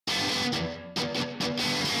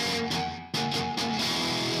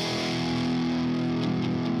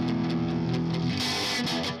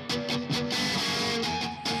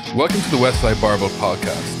Welcome to the Westside Barbell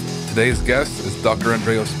Podcast. Today's guest is Dr.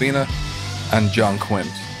 Andreo A.Spina and John Quint.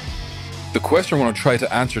 The question I want to try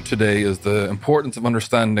to answer today is the importance of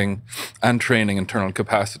understanding and training internal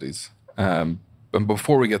capacities. And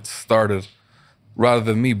before we get started, rather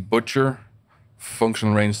than me butcher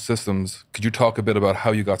Functional Range Systems, could you talk a bit about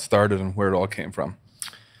how you got started and where it all came from?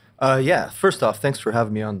 Yeah, first off, thanks for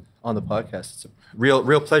having me on the podcast. It's a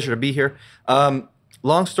real pleasure to be here.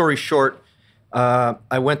 Long story short,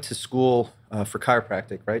 I went to school for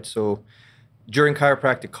chiropractic, right? So during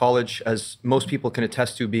chiropractic college, as most people can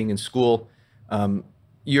attest to being in school,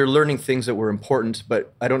 you're learning things that were important,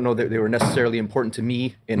 but I don't know that they were necessarily important to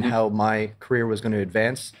me in how my career was going to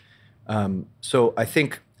advance. So I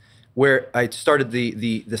think where I started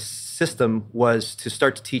the system was to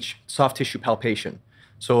start to teach soft tissue palpation.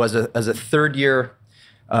 So as a third year,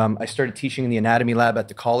 I started teaching in the anatomy lab at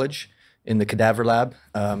the college, in the cadaver lab.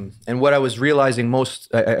 And what I was realizing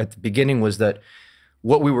most at the beginning was that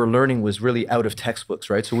what we were learning was really out of textbooks,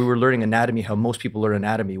 right? So we were learning anatomy how most people learn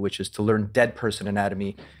anatomy, which is to learn dead person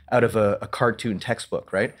anatomy out of a cartoon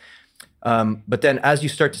textbook, right? But then as you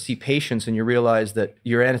start to see patients and you realize that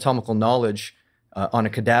your anatomical knowledge on a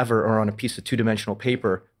cadaver or on a piece of two-dimensional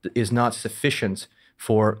paper is not sufficient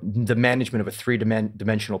for the management of a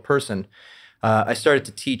three-dimensional person, I started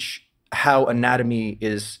to teach how anatomy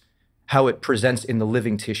is, how it presents in the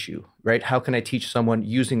living tissue, right? How can I teach someone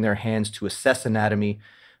using their hands to assess anatomy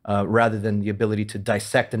rather than the ability to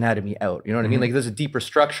dissect anatomy out? You know what I mean? Like there's a deeper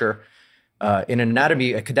structure. In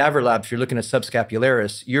anatomy, a cadaver lab, if you're looking at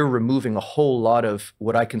subscapularis, you're removing a whole lot of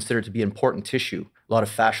what I consider to be important tissue, a lot of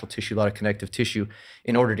fascial tissue, a lot of connective tissue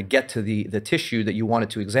in order to get to the tissue that you wanted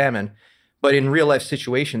to examine. But in real life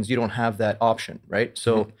situations, you don't have that option, right?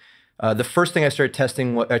 So the first thing I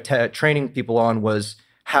started training people on was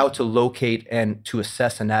how to locate and to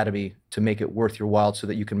assess anatomy to make it worth your while so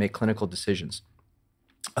that you can make clinical decisions.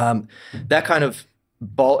 That kind of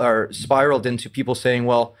spiraled into people saying,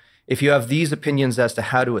 well, if you have these opinions as to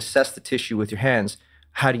how to assess the tissue with your hands,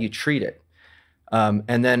 how do you treat it?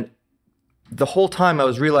 And then the whole time I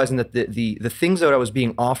was realizing that the things that I was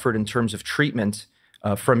being offered in terms of treatment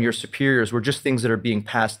from your superiors were just things that are being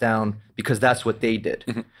passed down because that's what they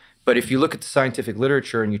did. But if you look at the scientific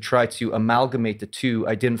literature and you try to amalgamate the two,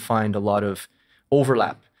 I didn't find a lot of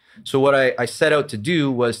overlap. So what I set out to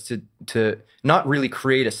do was to not really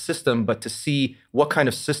create a system, but to see what kind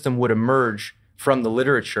of system would emerge from the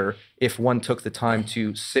literature if one took the time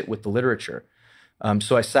to sit with the literature.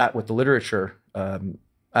 So I sat with the literature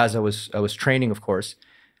as I was training, of course.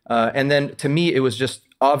 And then to me, it was just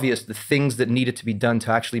obvious the things that needed to be done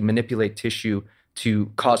to actually manipulate tissue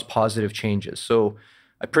to cause positive changes. So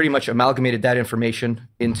I pretty much amalgamated that information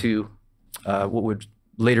into what would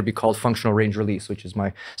later be called functional range release, which is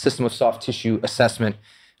my system of soft tissue assessment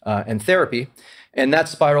and therapy. And that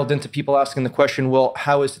spiraled into people asking the question, well,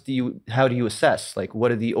 how do you assess? Like,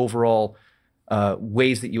 what are the overall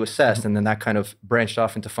ways that you assess? And then that kind of branched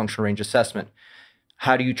off into functional range assessment.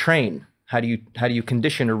 How do you train? How do you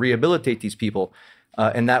condition or rehabilitate these people?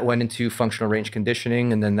 And that went into functional range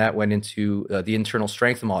conditioning, and then that went into the internal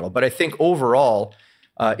strength model. But I think overall,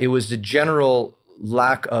 it was the general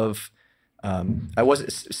lack of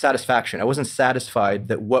satisfaction. I wasn't satisfied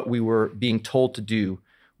that what we were being told to do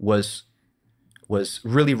was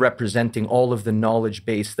really representing all of the knowledge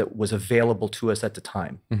base that was available to us at the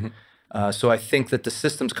time. So I think that the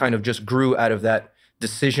systems kind of just grew out of that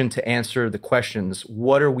decision to answer the questions.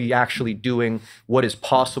 What are we actually doing? What is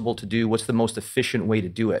possible to do? What's the most efficient way to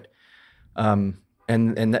do it? And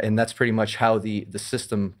that's pretty much how the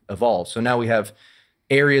system evolved. So now we have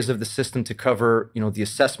areas of the system to cover, the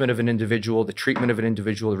assessment of an individual, the treatment of an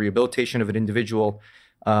individual, the rehabilitation of an individual,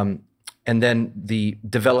 and then the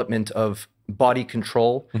development of body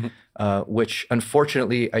control, which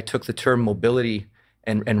unfortunately I took the term mobility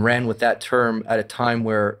and ran with that term at a time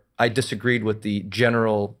where I disagreed with the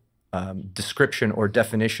general description or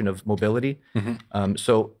definition of mobility.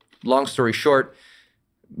 So long story short,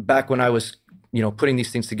 back when I was putting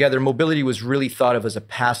these things together, mobility was really thought of as a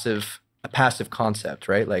passive concept,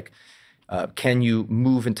 right? Like, can you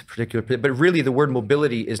move into particular, but really the word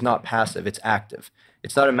mobility is not passive, it's active.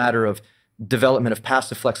 It's not a matter of development of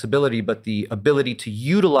passive flexibility, but the ability to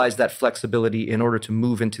utilize that flexibility in order to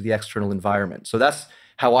move into the external environment. So that's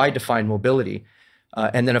how I define mobility.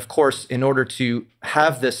 And then, of course, in order to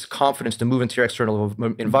have this confidence to move into your external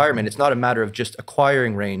environment, it's not a matter of just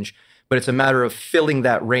acquiring range, but it's a matter of filling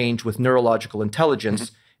that range with neurological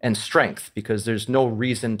intelligence and strength, because there's no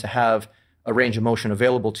reason to have a range of motion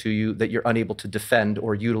available to you that you're unable to defend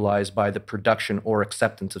or utilize by the production or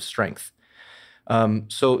acceptance of strength.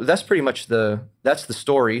 So that's pretty much that's the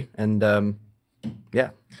story. And yeah.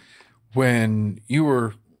 When you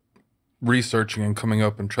were researching and coming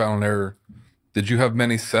up in trial and error, did you have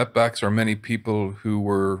many setbacks or many people who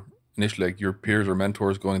were initially like your peers or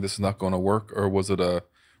mentors going, this is not going to work? Or was it a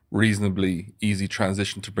reasonably easy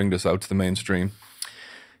transition to bring this out to the mainstream?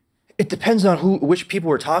 It depends on which people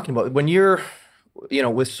we're talking about. When you're,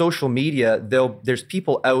 with social media, there's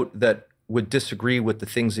people out that would disagree with the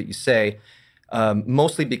things that you say,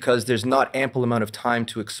 mostly because there's not ample amount of time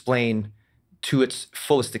to explain to its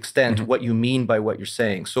fullest extent what you mean by what you're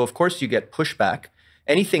saying. So of course you get pushback.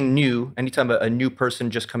 Anything new, anytime a new person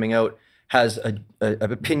just coming out has an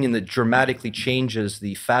opinion that dramatically changes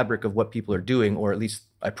the fabric of what people are doing, or at least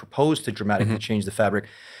I propose to dramatically change the fabric,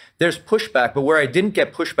 there's pushback. But where I didn't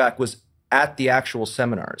get pushback was at the actual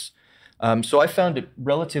seminars. So I found it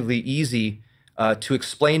relatively easy to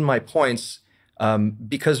explain my points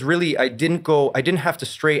because really I didn't have to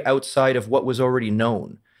stray outside of what was already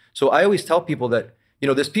known. So I always tell people that,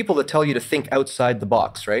 there's people that tell you to think outside the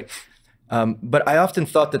box, right? But I often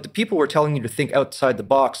thought that the people who were telling you to think outside the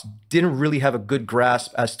box didn't really have a good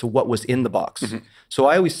grasp as to what was in the box. So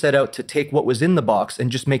I always set out to take what was in the box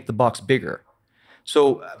and just make the box bigger.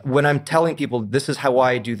 So when I'm telling people, this is how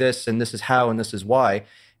I do this, and this is how, and this is why,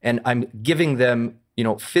 and I'm giving them,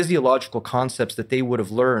 physiological concepts that they would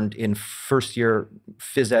have learned in first year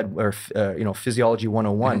phys ed or, physiology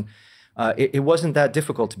 101, it wasn't that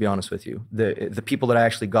difficult, to be honest with you. The people that I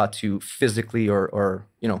actually got to physically or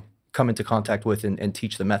come into contact with and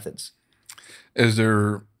teach the methods. Is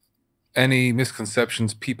there any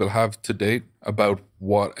misconceptions people have to date about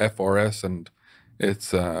what FRS and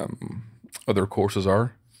its other courses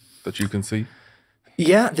are that you can see?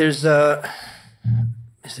 Yeah, is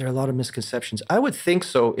there a lot of misconceptions? I would think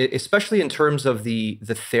so, especially in terms of the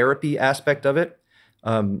therapy aspect of it.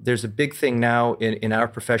 There's a big thing now in our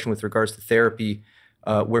profession with regards to therapy,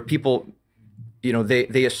 where people,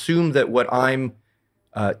 they assume that what I'm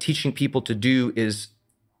teaching people to do is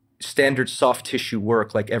standard soft tissue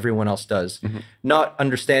work like everyone else does, not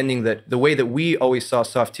understanding that the way that we always saw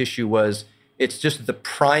soft tissue was it's just the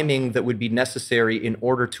priming that would be necessary in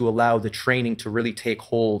order to allow the training to really take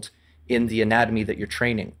hold in the anatomy that you're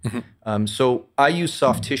training. So I use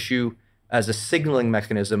soft tissue as a signaling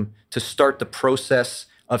mechanism to start the process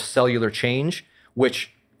of cellular change,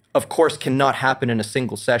 which of course cannot happen in a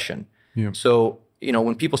single session. So,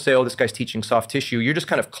 when people say, oh, this guy's teaching soft tissue, you're just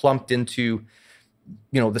kind of clumped into,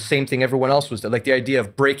 the same thing everyone else was, like the idea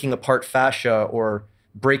of breaking apart fascia or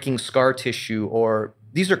breaking scar tissue, or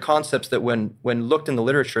these are concepts that when looked in the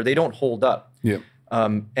literature, they don't hold up.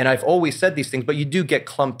 And I've always said these things, but you do get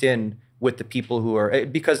clumped in with the people who are,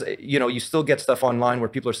 because, you still get stuff online where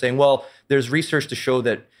people are saying, well, there's research to show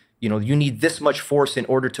that, you need this much force in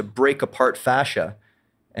order to break apart fascia.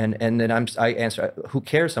 And then I answer, who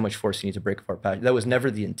cares how much force you need to break apart fascia? That was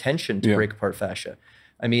never the intention to break apart fascia.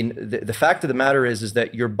 I mean, the fact of the matter is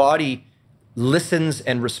that your body listens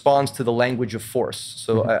and responds to the language of force.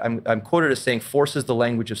 So I'm quoted as saying, force is the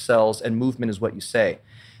language of cells and movement is what you say.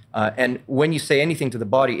 And when you say anything to the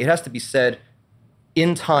body, it has to be said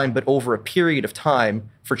in time, but over a period of time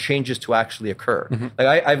for changes to actually occur.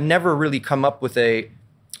 Like I've never really come up with a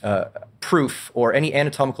proof or any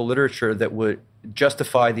anatomical literature that would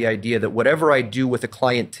justify the idea that whatever I do with a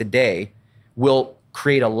client today will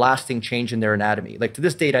create a lasting change in their anatomy. Like to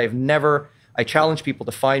this date, I challenge people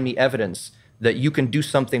to find me evidence that you can do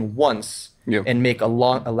something once and make a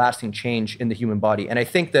lasting change in the human body. And I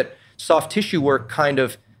think that soft tissue work kind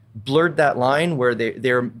of blurred that line where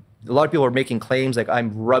a lot of people are making claims like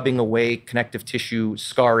I'm rubbing away connective tissue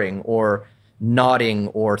scarring or knotting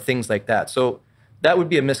or things like that. So that would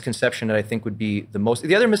be a misconception that I think would be the most.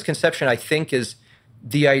 The other misconception I think is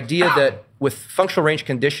the idea that with functional range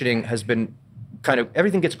conditioning has been kind of,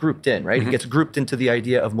 everything gets grouped in, right? It gets grouped into the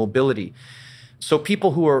idea of mobility. So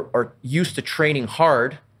people who are used to training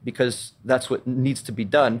hard, because that's what needs to be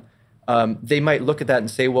done, they might look at that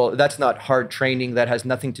and say, well, that's not hard training. That has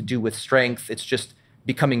nothing to do with strength. It's just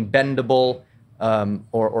becoming bendable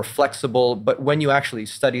or flexible. But when you actually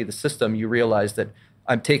study the system, you realize that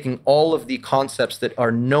I'm taking all of the concepts that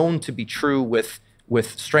are known to be true with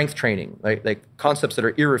strength training, right? Like concepts that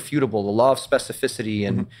are irrefutable, the law of specificity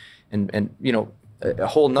and a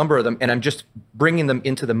whole number of them, and I'm just bringing them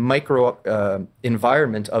into the micro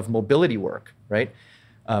environment of mobility work, right?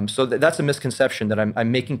 So that's a misconception that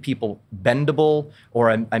I'm making people bendable or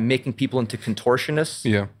I'm making people into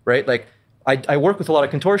contortionists, right? Like I work with a lot of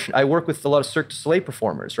contortion. I work with a lot of Cirque du Soleil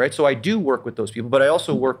performers, right? So I do work with those people, but I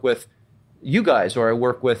also work with you guys, or I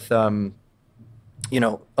work with, you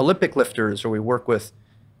know, Olympic lifters, or we work with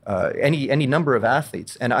any number of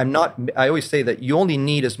athletes. And I always say that you only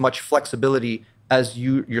need as much flexibility as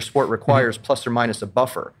your sport requires, plus or minus a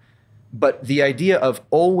buffer. But the idea of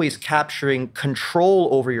always capturing control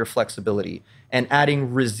over your flexibility and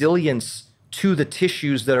adding resilience to the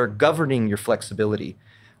tissues that are governing your flexibility,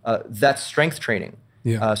 that's strength training.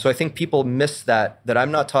 Yeah. So I think people miss that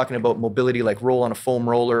I'm not talking about mobility like roll on a foam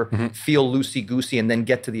roller, feel loosey-goosey, and then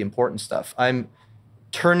get to the important stuff. I'm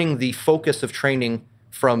turning the focus of training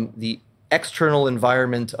from the external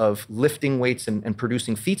environment of lifting weights and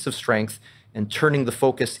producing feats of strength, and turning the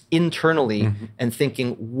focus internally and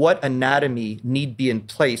thinking what anatomy need be in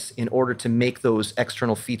place in order to make those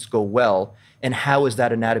external feats go well, and how is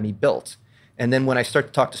that anatomy built? And then when I start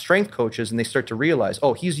to talk to strength coaches and they start to realize,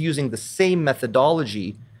 oh, he's using the same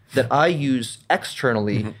methodology that I use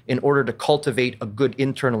externally in order to cultivate a good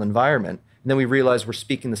internal environment, and then we realize we're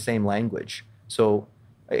speaking the same language. So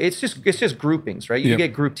it's just groupings, right? You get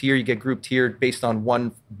grouped here based on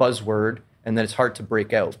one buzzword, and then it's hard to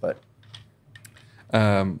break out. But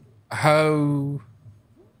how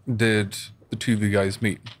did the two of you guys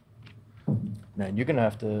meet? Man, you're gonna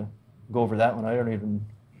have to go over that one. I don't even.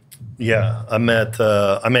 Yeah, I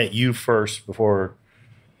met you first before.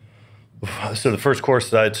 So the first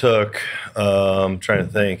course that I took, I'm trying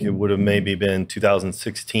to think, it would have maybe been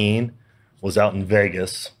 2016. Was out in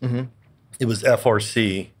Vegas. It was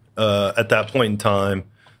FRC at that point in time.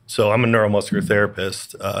 So I'm a neuromuscular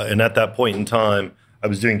therapist, and at that point in time, I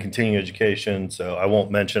was doing continuing education. So I won't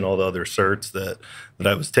mention all the other certs that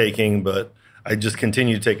I was taking, but I just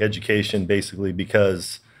continued to take education basically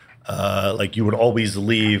because, like, you would always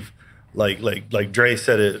leave, like Dre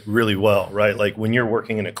said it really well, right? Like when you're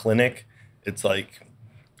working in a clinic, it's like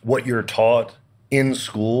what you're taught in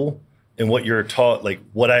school and what you're taught, like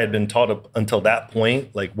what I had been taught up until that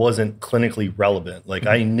point, like wasn't clinically relevant. Like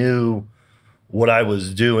I knew what I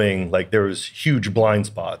was doing, like there was huge blind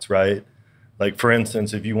spots, right? Like for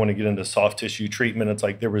instance, if you want to get into soft tissue treatment, it's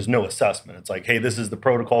like there was no assessment. It's like, hey, this is the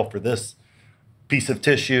protocol for this piece of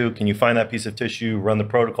tissue. Can you find that piece of tissue, run the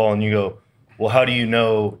protocol? And you go, well, how do you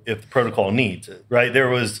know if the protocol needs it, right? There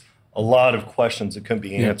was a lot of questions that couldn't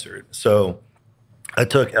be answered. So I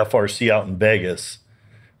took FRC out in Vegas,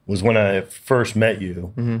 was when I first met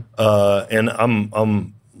you. And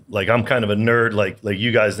I'm kind of a nerd like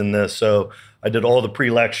you guys in this. So I did all the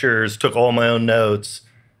pre-lectures, took all my own notes,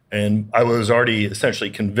 and I was already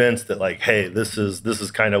essentially convinced that like, hey, this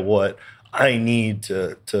is kind of what I need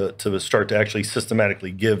to start to actually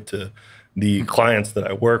systematically give to the clients that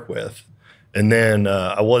I work with. And then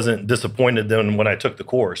I wasn't disappointed then when I took the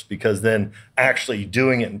course, because then actually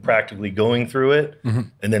doing it and practically going through it,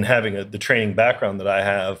 and then having the training background that I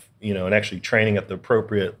have, you know, and actually training at the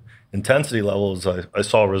appropriate intensity levels, I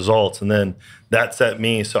saw results. And then that set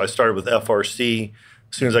me. So I started with FRC.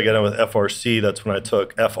 As soon as I got in with FRC, that's when I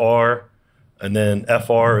took FR. And then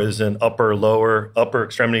FR is in upper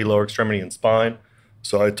extremity, lower extremity, and spine.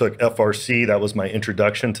 So I took FRC. That was my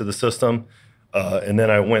introduction to the system. And then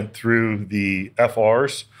I went through the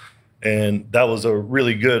FRs, and that was a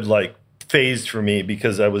really good like phase for me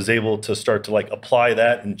because I was able to start to like apply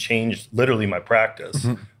that and change literally my practice,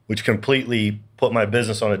 which completely put my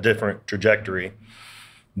business on a different trajectory.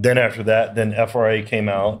 Then after that, then FRA came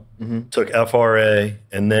out, took FRA,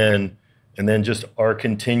 and then just our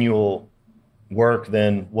continual work.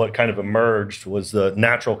 Then what kind of emerged was the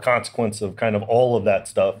natural consequence of kind of all of that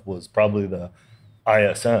stuff was probably the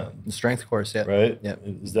ISM, The strength course, yeah. right? Yeah.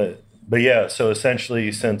 Is that? But yeah, so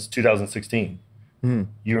essentially since 2016,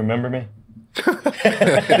 you remember me?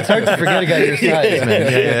 It's hard to forget a guy your size,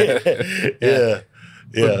 man. Yeah.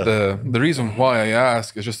 But the reason why I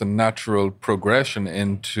ask is just a natural progression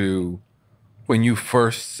into when you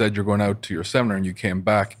first said you're going out to your seminar and you came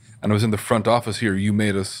back, and I was in the front office here, you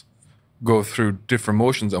made us go through different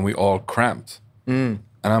motions and we all cramped. And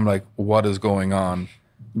I'm like, what is going on?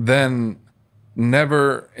 Then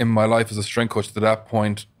never in my life as a strength coach to that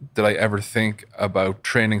point did I ever think about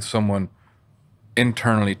training someone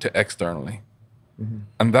internally to externally.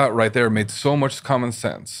 And that right there made so much common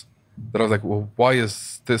sense that I was like, well, why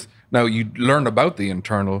is this? Now, you learn about the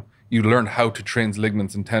internal, you learn how to train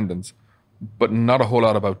ligaments and tendons, but not a whole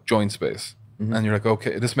lot about joint space. And you're like,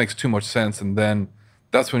 okay, this makes too much sense. And then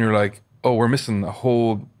that's when you're like, oh, we're missing a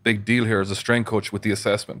whole big deal here as a strength coach with the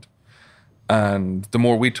assessment. And the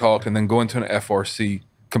more we talked and then go into an FRC,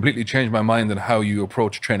 completely changed my mind on how you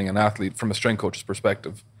approach training an athlete from a strength coach's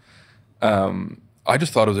perspective. I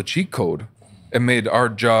just thought it was a cheat code. It made our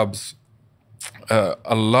jobs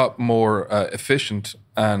a lot more efficient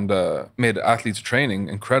and made athletes' training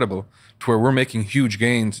incredible to where we're making huge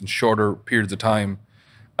gains in shorter periods of time,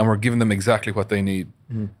 and we're giving them exactly what they need.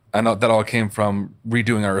 And that all came from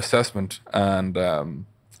redoing our assessment. And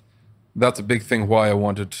that's a big thing why I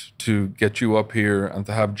wanted to get you up here and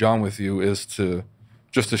to have John with you, is to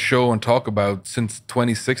just to show and talk about, since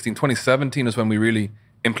 2017 is when we really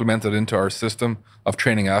implemented into our system of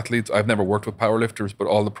training athletes. I've never worked with powerlifters, but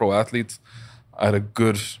all the pro athletes, I had a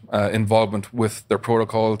good involvement with their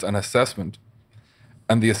protocols and assessment.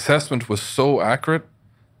 And the assessment was so accurate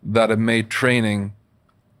that it made training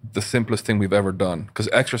the simplest thing we've ever done, because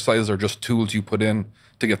exercises are just tools you put in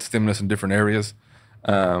to get stimulus in different areas.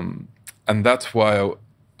 And that's why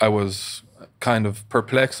I was kind of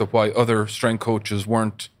perplexed of why other strength coaches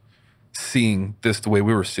weren't seeing this the way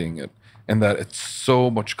we were seeing it, and that it's so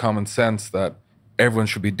much common sense that everyone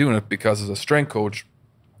should be doing it, because as a strength coach,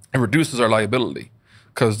 it reduces our liability,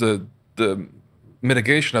 because the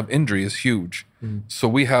mitigation of injury is huge. So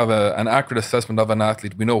we have an accurate assessment of an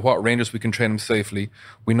athlete. We know what ranges we can train them safely.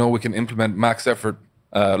 We know we can implement max effort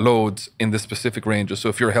loads in the specific ranges. So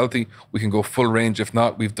if you're healthy, we can go full range. If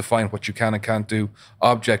not, we've defined what you can and can't do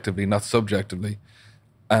objectively, not subjectively.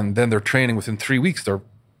 And then they're training within 3 weeks. They're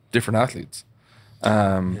different athletes.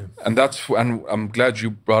 And I'm glad you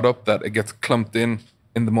brought up that it gets clumped in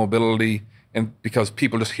the mobility, and because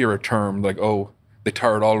people just hear a term like, oh, they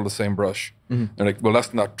tar it all with the same brush. They're like, well,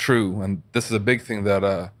 that's not true. And this is a big thing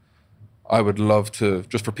that I would love to,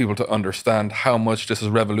 just for people to understand how much this has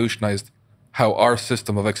revolutionized how our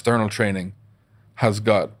system of external training has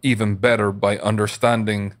got even better by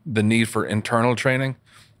understanding the need for internal training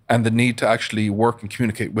and the need to actually work and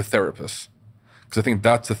communicate with therapists. Because I think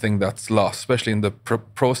that's the thing that's lost, especially in the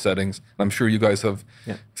pro settings. I'm sure you guys have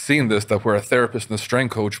seen this, that where a therapist and a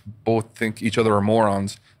strength coach both think each other are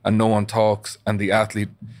morons and no one talks, and the athlete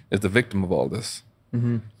is the victim of all this.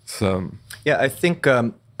 So yeah, I think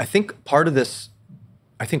part of this,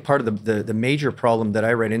 part of the major problem that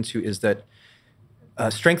I ran into is that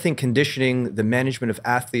strength and conditioning, the management of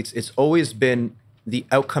athletes, it's always been, the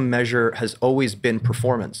outcome measure has always been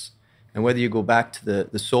performance. And whether you go back to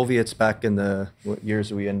the Soviets back in what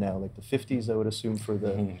years are we in now? Like the 50s, I would assume, for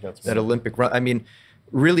that Olympic run. I mean,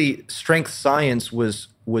 really, strength science was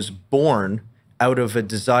born out of a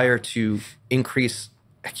desire to increase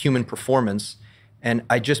human performance. And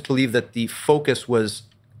I just believe that the focus was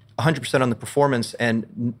 100% on the performance,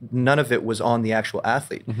 and none of it was on the actual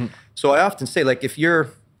athlete. So I often say, like,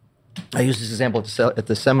 I use this example at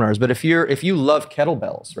the seminars, but if you love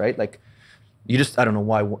kettlebells, right? Like, I don't know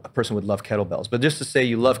why a person would love kettlebells, but just to say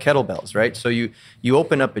you love kettlebells, right? So you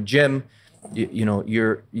open up a gym,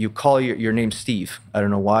 you call your name Steve. I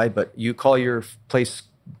don't know why, but you call your place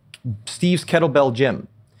Steve's Kettlebell Gym.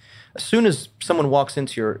 As soon as someone walks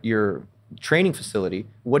into your training facility,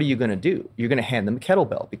 what are you going to do? You're going to hand them a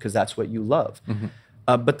kettlebell because that's what you love.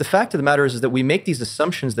 But the fact of the matter is that we make these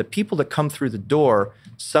assumptions that people that come through the door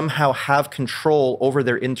somehow have control over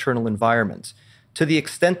their internal environment, to the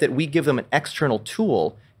extent that we give them an external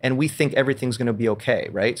tool and we think everything's going to be okay,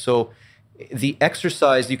 right? So the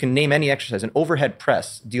exercise, you can name any exercise, an overhead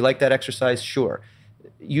press. Do you like that exercise? Sure.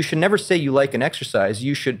 You should never say you like an exercise.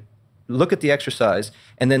 You should look at the exercise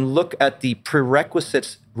and then look at the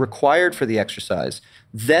prerequisites required for the exercise.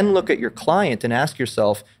 Then look at your client and ask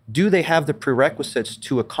yourself, do they have the prerequisites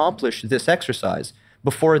to accomplish this exercise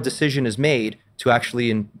before a decision is made to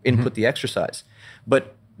actually input the exercise?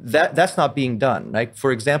 But that's not being done, right?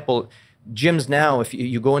 For example, gyms now, if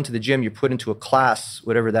you go into the gym, you're put into a class,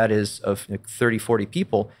 whatever that is, of like 30, 40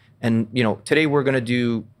 people. And, today we're going to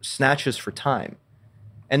do snatches for time.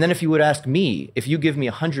 And then if you would ask me, if you give me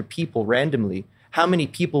 100 people randomly, how many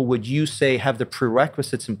people would you say have the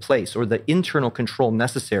prerequisites in place or the internal control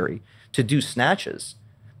necessary to do snatches?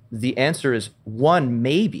 The answer is one,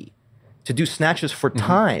 maybe. To do snatches for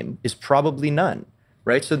time is probably none.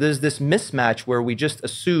 Right? So there's this mismatch where we just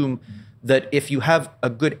assume that if you have a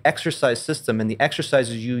good exercise system and the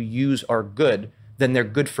exercises you use are good, then they're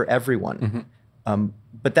good for everyone.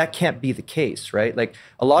 But that can't be the case, right? Like,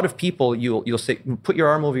 a lot of people, you'll say, put your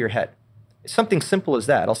arm over your head. Something simple as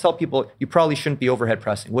that. I'll tell people, you probably shouldn't be overhead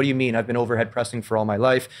pressing. What do you mean? I've been overhead pressing for all my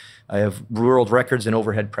life. I have world records in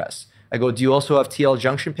overhead press. I go, do you also have TL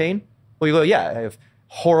junction pain? Well, you go, yeah, I have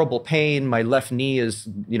horrible pain. My left knee is,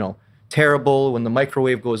 terrible. When the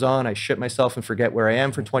microwave goes on, I shit myself and forget where I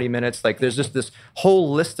am for 20 minutes. Like, there's just this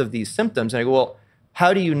whole list of these symptoms. And I go, well,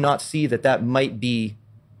 how do you not see that might be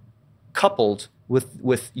coupled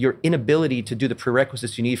with your inability to do the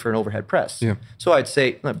prerequisites you need for an overhead press? So I'd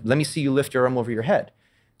say, let me see you lift your arm over your head.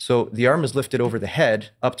 So the arm is lifted over the head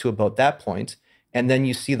up to about that point, and then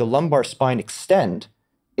you see the lumbar spine extend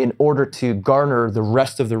in order to garner the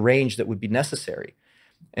rest of the range that would be necessary.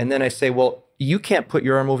 And then I say, well, you can't put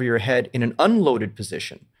your arm over your head in an unloaded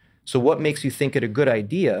position. So what makes you think it a good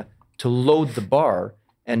idea to load the bar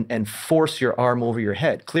and force your arm over your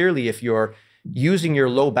head? Clearly, if you're using your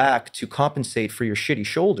low back to compensate for your shitty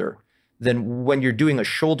shoulder, then when you're doing a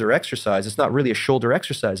shoulder exercise, it's not really a shoulder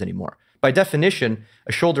exercise anymore. By definition,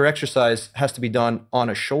 a shoulder exercise has to be done on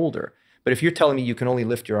a shoulder. But if you're telling me you can only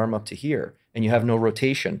lift your arm up to here and you have no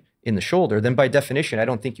rotation in the shoulder, then by definition, I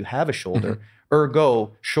don't think you have a shoulder.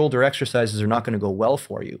 Ergo, shoulder exercises are not going to go well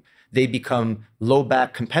for you. They become low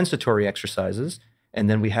back compensatory exercises. And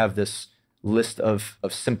then we have this list of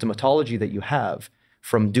symptomatology that you have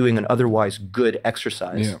from doing an otherwise good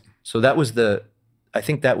exercise. Yeah. So I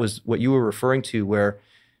think that was what you were referring to, where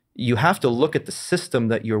you have to look at the system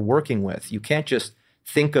that you're working with. You can't just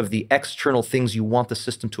think of the external things you want the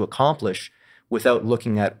system to accomplish without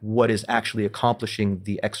looking at what is actually accomplishing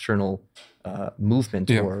the external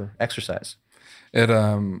movement or exercise. It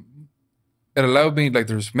allowed me, like,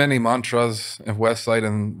 there's many mantras in Westside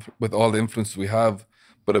and with all the influences we have,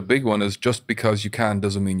 but a big one is just because you can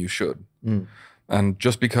doesn't mean you should. And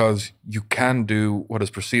just because you can do what is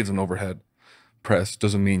perceived as an overhead press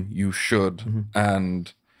doesn't mean you should.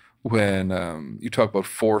 And when you talk about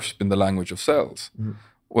force being the language of cells,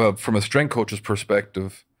 well, from a strength coach's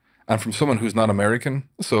perspective, and from someone who's not American,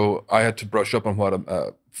 so I had to brush up on what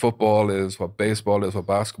football is, what baseball is, what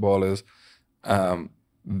basketball is.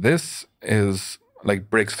 This is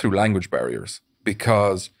like breaks through language barriers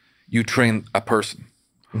because you train a person,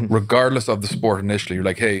 regardless of the sport initially. You're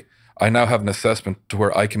like, hey, I now have an assessment to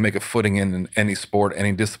where I can make a footing in any sport,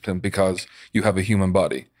 any discipline, because you have a human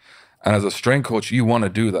body. And as a strength coach, you want to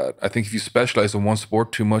do that. I think if you specialize in one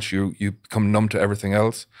sport too much, you become numb to everything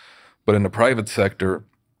else. But in the private sector,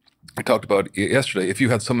 I talked about it yesterday, if you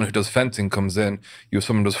had someone who does fencing comes in, you have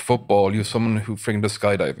someone who does football, you have someone who freaking does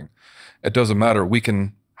skydiving. It doesn't matter. We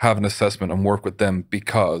can have an assessment and work with them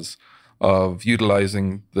because of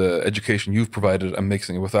utilizing the education you've provided and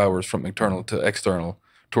mixing it with ours from internal to external,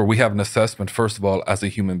 to where we have an assessment, first of all, as a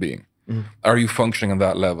human being. Are you functioning on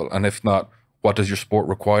that level? And if not, what does your sport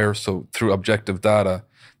require? So through objective data,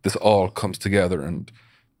 this all comes together. And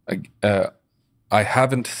I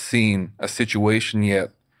haven't seen a situation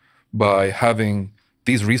yet by having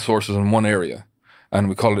these resources in one area, and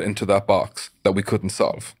we call it into that box, that we couldn't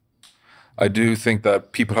solve. I do think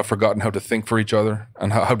that people have forgotten how to think for each other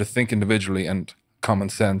and how to think individually and common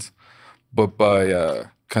sense. But by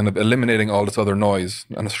kind of eliminating all this other noise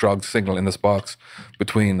and a strong signal in this box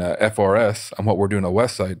between FRS and what we're doing at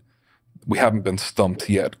Westside, we haven't been stumped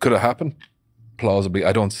yet. Could it happen? Plausibly.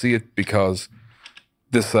 I don't see it because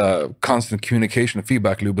this constant communication and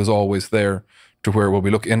feedback loop is always there, to where when we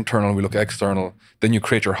look internal, we look external, then you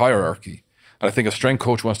create your hierarchy. And I think a strength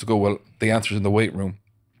coach wants to go, well, the answer's in the weight room.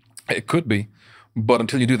 It could be, but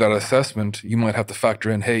until you do that assessment, you might have to factor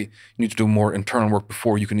in, hey, you need to do more internal work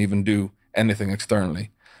before you can even do anything externally.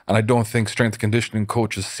 And I don't think strength and conditioning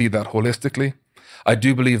coaches see that holistically. I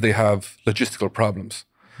do believe they have logistical problems.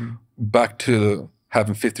 Back to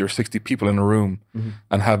having 50 or 60 people in a room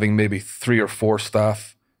and having maybe 3 or 4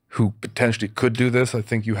 staff who potentially could do this, I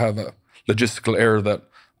think you have a logistical error that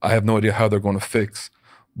I have no idea how they're going to fix.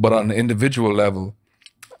 But on an individual level,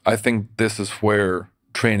 I think this is where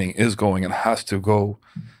training is going and has to go.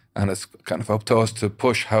 And it's kind of up to us to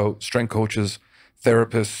push how strength coaches,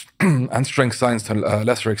 therapists, and strength science to a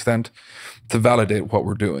lesser extent to validate what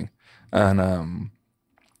we're doing. And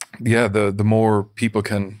the more people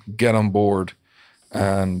can get on board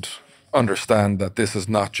and understand that this is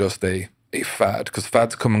not just a fad, because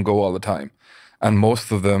fads come and go all the time. And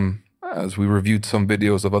most of them, as we reviewed some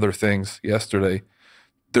videos of other things yesterday,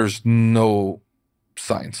 there's no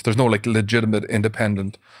science. There's no like legitimate,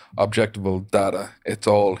 independent, objectable data. It's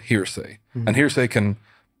all hearsay. And hearsay can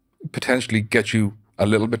potentially get you a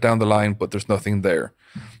little bit down the line, but there's nothing there.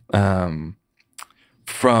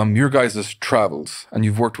 From your guys' travels, and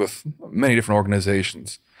you've worked with many different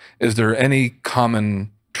organizations, is there any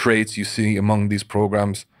common traits you see among these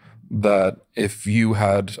programs that if you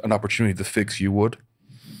had an opportunity to fix, you would?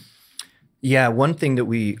 Yeah, one thing that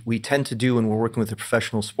we tend to do when we're working with a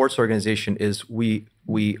professional sports organization is we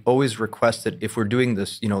always request that if we're doing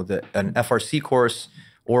this, an FRC course,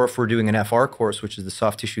 or if we're doing an FR course, which is the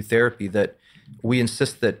soft tissue therapy, that we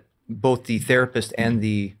insist that both the therapist and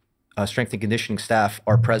the strength and conditioning staff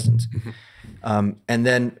are present. And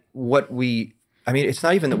then it's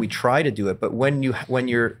not even that we try to do it, but when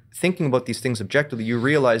you're thinking about these things objectively, you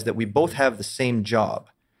realize that we both have the same job.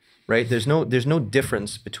 right? There's no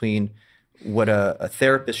difference between what a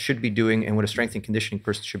therapist should be doing and what a strength and conditioning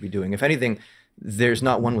person should be doing. If anything, there's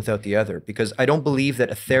not one without the other, because I don't believe that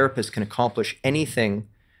a therapist can accomplish anything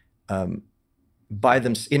by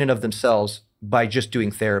them in and of themselves by just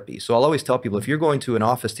doing therapy. So I'll always tell people, if you're going to an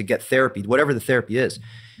office to get therapy, whatever the therapy is,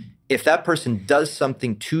 if that person does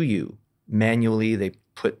something to you manually, they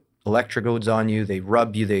put electrodes on you, they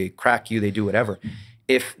rub you, they crack you, they do whatever.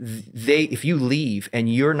 If you leave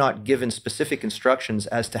and you're not given specific instructions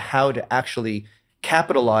as to how to actually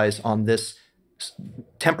capitalize on this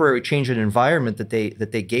temporary change in environment that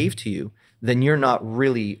they gave to you, then you're not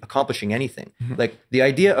really accomplishing anything. Like, the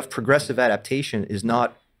idea of progressive adaptation is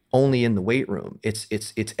not only in the weight room.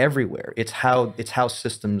 It's everywhere. It's how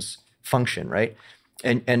systems function, right?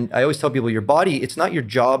 And I always tell people, your body, it's not your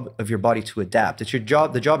job of your body to adapt. It's the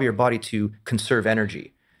job of your body to conserve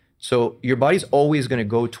energy. So your body's always going to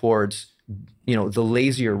go towards, the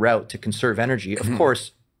lazier route to conserve energy. Of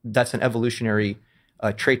course, that's an evolutionary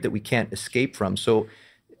trait that we can't escape from. So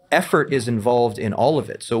effort is involved in all of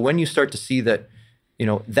it. So when you start to see that,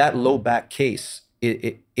 that low back case,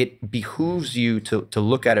 it behooves you to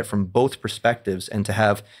look at it from both perspectives and to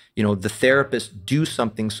have, the therapist do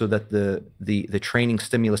something so that the training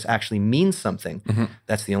stimulus actually means something.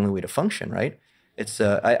 That's the only way to function, right? It's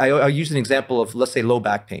I use an example of, let's say, low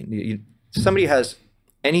back pain. Somebody has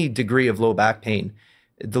any degree of low back pain,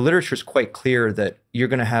 the literature is quite clear that you're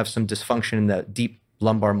going to have some dysfunction in the deep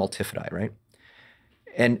lumbar multifidi, right?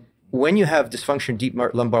 And when you have dysfunction in deep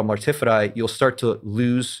lumbar multifidi, you'll start to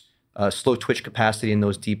lose slow twitch capacity in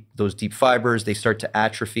those deep fibers. They start to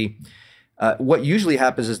atrophy. What usually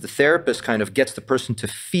happens is the therapist kind of gets the person to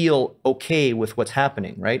feel okay with what's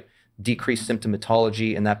happening, right? Decreased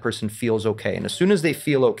symptomatology, and that person feels okay. And as soon as they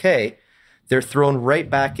feel okay, they're thrown right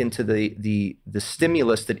back into the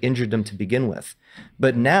stimulus that injured them to begin with.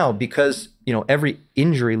 But now, because every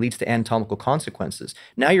injury leads to anatomical consequences,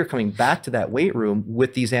 now you're coming back to that weight room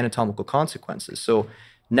with these anatomical consequences. So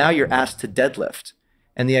now you're asked to deadlift.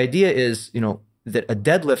 And the idea is, that a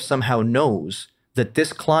deadlift somehow knows that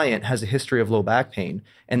this client has a history of low back pain,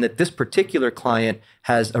 and that this particular client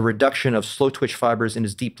has a reduction of slow twitch fibers in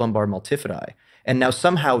his deep lumbar multifidi. And now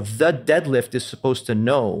somehow the deadlift is supposed to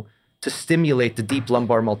know to stimulate the deep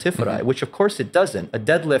lumbar multifidi, which of course it doesn't. A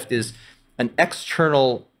deadlift is an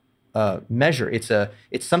external measure.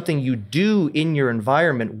 It's something you do in your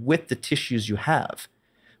environment with the tissues you have.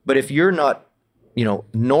 But if you're not,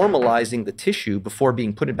 normalizing the tissue before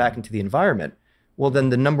being put it back into the environment, well, then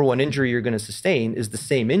the number one injury you're going to sustain is the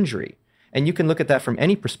same injury. And you can look at that from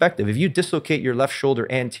any perspective. If you dislocate your left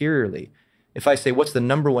shoulder anteriorly, if I say, what's the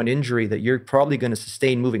number one injury that you're probably going to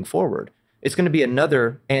sustain moving forward? It's going to be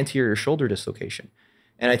another anterior shoulder dislocation.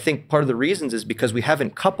 And I think part of the reasons is because we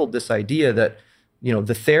haven't coupled this idea that,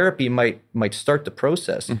 the therapy might start the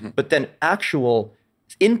process, but then actual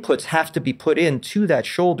inputs have to be put into that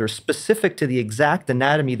shoulder specific to the exact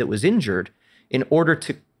anatomy that was injured in order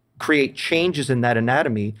to create changes in that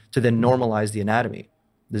anatomy to then normalize the anatomy,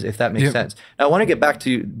 if that makes sense. Now, I want to get back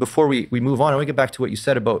to, before we move on, I want to get back to what you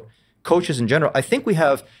said about coaches in general. I think we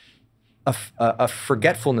have a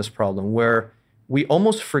forgetfulness problem where we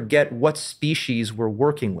almost forget what species we're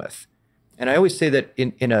working with. And I always say that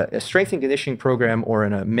in a strength and conditioning program or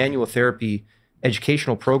in a manual therapy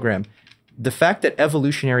educational program, the fact that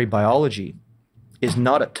evolutionary biology is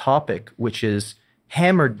not a topic which is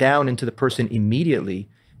hammered down into the person immediately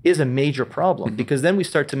is a major problem, because then we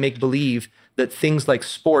start to make believe that things like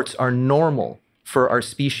sports are normal for our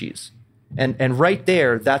species. And right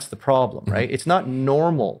there, that's the problem, right? It's not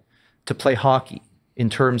normal to play hockey in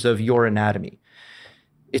terms of your anatomy.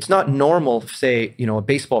 It's not normal, say, a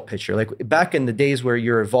baseball pitcher. Like back in the days where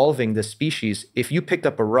you're evolving this species, if you picked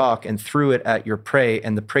up a rock and threw it at your prey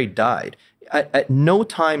and the prey died, at no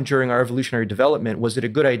time during our evolutionary development was it a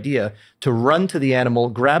good idea to run to the animal,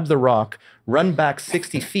 grab the rock, run back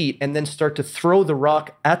 60 feet, and then start to throw the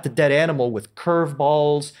rock at the dead animal with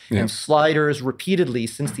curveballs and sliders repeatedly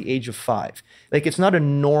since the age of 5. Like, it's not a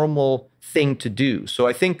normal thing to do. So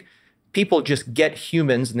I think people just get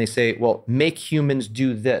humans and they say, well, make humans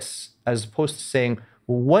do this, as opposed to saying,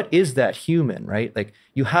 well, what is that human, right? Like,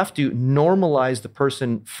 you have to normalize the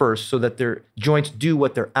person first so that their joints do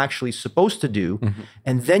what they're actually supposed to do.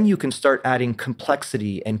 And then you can start adding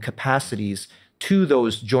complexity and capacities to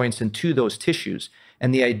those joints and to those tissues.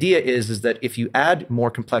 And the idea is that if you add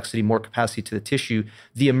more complexity, more capacity to the tissue,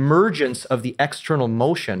 the emergence of the external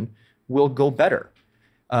motion will go better.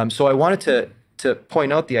 So I wanted to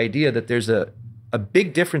point out the idea that there's a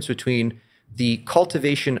big difference between the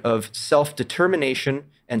cultivation of self-determination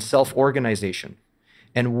and self-organization.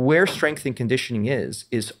 And where strength and conditioning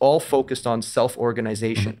is all focused on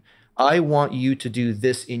self-organization. I want you to do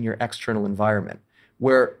this in your external environment.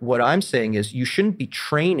 Where what I'm saying is you shouldn't be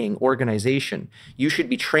training organization. You should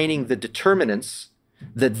be training the determinants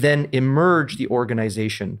that then emerge the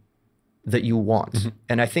organization that you want.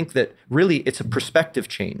 And I think that really it's a perspective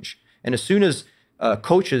change. And as soon as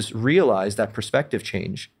coaches realize that perspective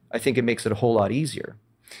change, I think it makes it a whole lot easier.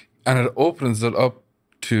 And it opens it up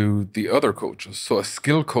to the other coaches. So a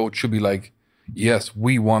skill coach should be like, yes,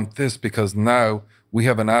 we want this because now we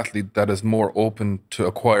have an athlete that is more open to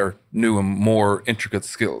acquire new and more intricate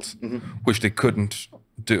skills, which they couldn't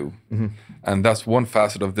do. And that's one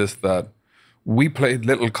facet of this, that we play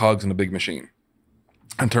little cogs in a big machine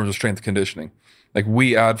in terms of strength conditioning. Like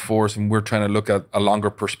we add force and we're trying to look at a longer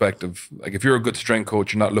perspective. Like if you're a good strength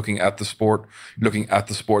coach, you're not looking at the sport, you're looking at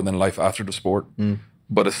the sport and then life after the sport.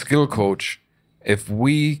 But a skill coach, if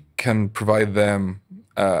we can provide them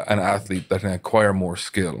an athlete that can acquire more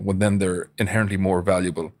skill, well, then they're inherently more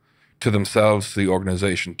valuable to themselves, to the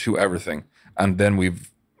organization, to everything. And then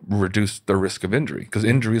we've reduced the risk of injury, because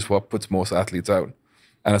injury is what puts most athletes out.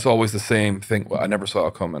 And it's always the same thing. Well, I never saw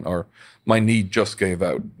it coming, or my knee just gave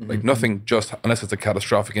out. Like nothing just, unless it's a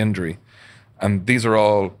catastrophic injury. And these are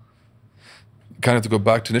all kind of, to go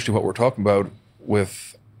back to initially what we're talking about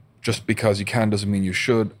with just because you can doesn't mean you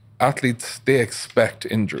should. Athletes, they expect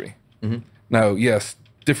injury. Now, yes,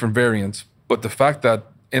 different variants, but the fact that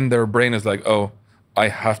in their brain is like, oh, I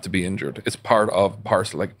have to be injured. It's part of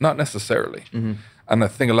parcel, like not necessarily. And I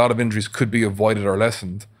think a lot of injuries could be avoided or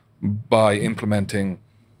lessened by implementing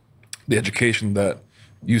the education that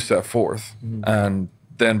you set forth. And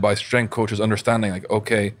then by strength coaches understanding like,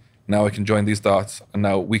 okay, now I can join these dots and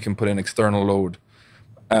now we can put in external load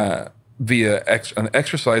via and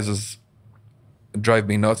exercises drive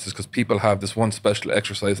me nuts is because people have this one special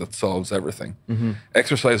exercise that solves everything.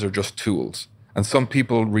 Exercise are just tools. And some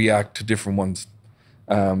people react to different ones.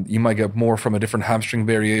 You might get more from a different hamstring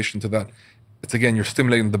variation to that. It's again, you're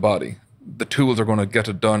stimulating the body. The tools are going to get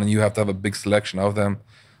it done and you have to have a big selection of them.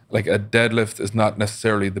 Like a deadlift is not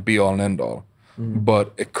necessarily the be all and end all,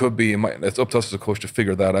 but it could be, it's up to us as a coach to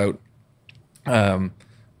figure that out.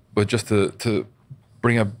 But just to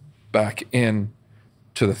bring it back in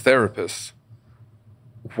to the therapist,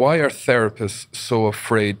 why are therapists so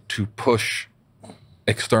afraid to push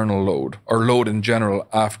external load or load in general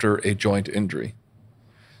after a joint injury?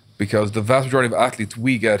 Because the vast majority of athletes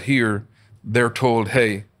we get here, they're told,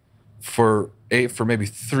 hey, for maybe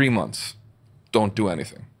 3 months, don't do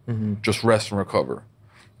anything. Just rest and recover.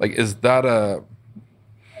 Like, is that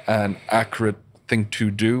an accurate thing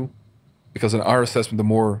to do? Because in our assessment, the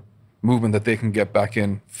more movement that they can get back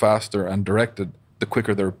in faster and directed, the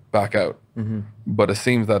quicker they're back out. But it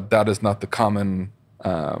seems that is not the common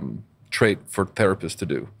trait for therapists to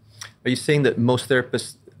do. Are you saying that most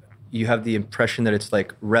therapists, you have the impression that it's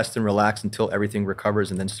like rest and relax until everything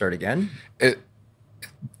recovers and then start again?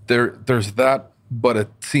 There's that, but it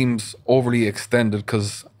seems overly extended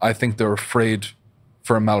because I think they're afraid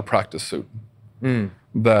for a malpractice suit.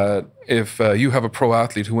 That if you have a pro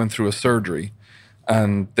athlete who went through a surgery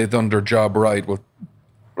and they've done their job right, well,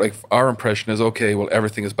 like our impression is, okay, well,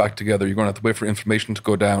 everything is back together. You're going to have to wait for inflammation to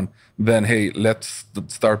go down. Then, hey, let's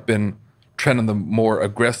start trending the more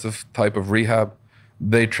aggressive type of rehab.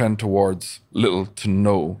 They trend towards little to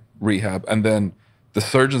no rehab. And then the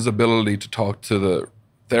surgeon's ability to talk to the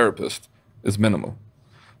therapist is minimal,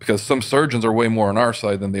 because some surgeons are way more on our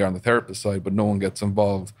side than they are on the therapist side, but no one gets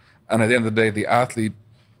involved. And at the end of the day, the athlete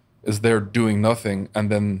is there doing nothing, and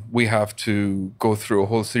then we have to go through a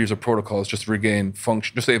whole series of protocols just to regain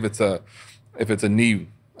function. Just say if it's a knee,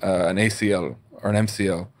 an ACL or an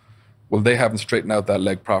MCL, well, they haven't straightened out that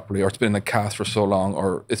leg properly, or it's been in a cast for so long,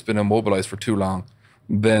 or it's been immobilized for too long,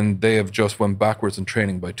 then they have just went backwards in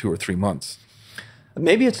training by 2 or 3 months.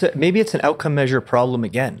 Maybe it's an outcome measure problem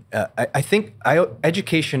again. I think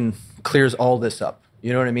education clears all this up.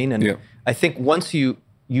 You know what I mean? And I think once you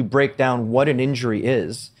break down what an injury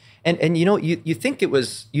is, and you know, you think it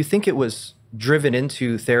was driven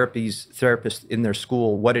into therapists in their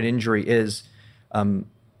school what an injury is, and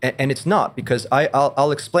it's not, because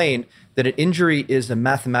I'll explain that an injury is a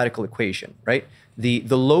mathematical equation, right? The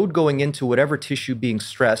load going into whatever tissue being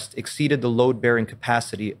stressed exceeded the load bearing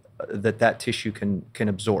capacity that tissue can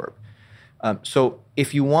absorb. So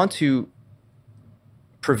if you want to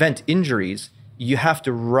prevent injuries, you have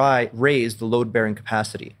to raise the load bearing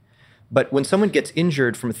capacity. But when someone gets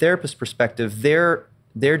injured, from a therapist's perspective, their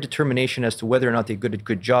determination as to whether or not they did a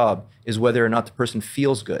good job is whether or not the person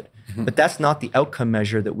feels good. But that's not the outcome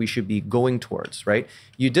measure that we should be going towards, right?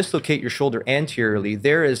 You dislocate your shoulder anteriorly,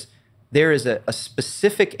 there is there is a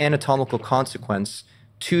specific anatomical consequence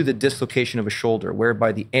to the dislocation of a shoulder,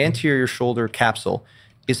 whereby the anterior shoulder capsule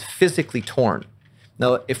is physically torn.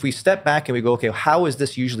 Now, if we step back and we go, okay, how is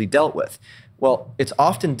this usually dealt with? Well, it's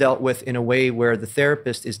often dealt with in a way where the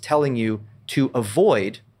therapist is telling you to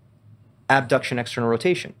avoid abduction external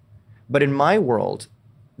rotation. But in my world,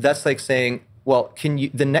 that's like saying, well, can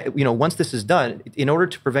you, once this is done, in order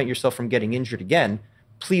to prevent yourself from getting injured again,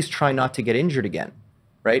 please try not to get injured again,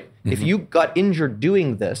 right? Mm-hmm. If you got injured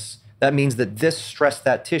doing this, that means that this stressed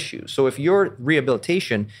that tissue. So if your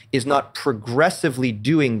rehabilitation is not progressively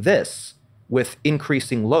doing this with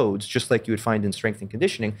increasing loads, just like you would find in strength and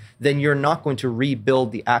conditioning, then you're not going to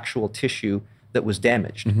rebuild the actual tissue that was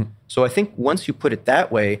damaged. Mm-hmm. So I think once you put it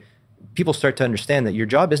that way, people start to understand that your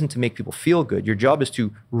job isn't to make people feel good. Your job is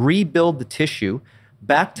to rebuild the tissue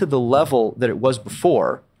back to the level that it was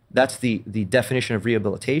before. That's the definition of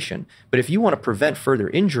rehabilitation. But if you want to prevent further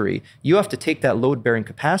injury, you have to take that load-bearing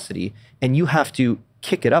capacity and you have to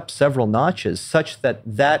kick it up several notches such that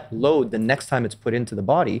that load, the next time it's put into the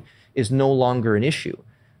body, is no longer an issue.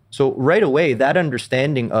 So right away, that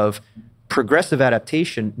understanding of progressive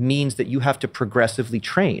adaptation means that you have to progressively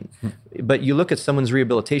train. But you look at someone's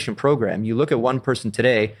rehabilitation program, you look at one person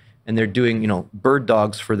today and they're doing, bird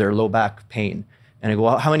dogs for their low back pain. And I go,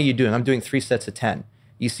 well, how many are you doing? I'm doing 3 sets of 10.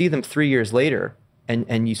 You see them 3 years later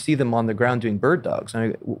and you see them on the ground doing bird dogs. And I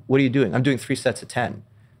go, what are you doing? I'm doing 3 sets of 10.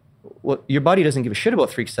 Well, your body doesn't give a shit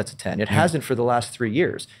about 3 sets of 10. It hasn't for the last 3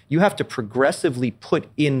 years. You have to progressively put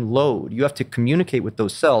in load. You have to communicate with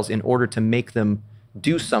those cells in order to make them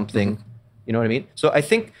do something. Mm-hmm. You know what I mean? So I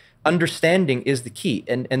think understanding is the key.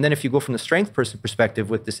 And then if you go from the strength person perspective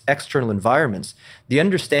with this external environments, the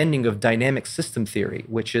understanding of dynamic system theory,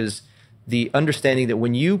 which is the understanding that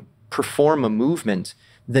when you perform a movement,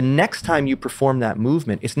 the next time you perform that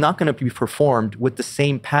movement, it's not going to be performed with the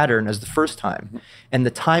same pattern as the first time. Mm-hmm. And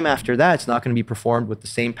the time after that, it's not going to be performed with the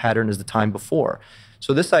same pattern as the time before.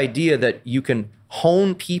 So this idea that you can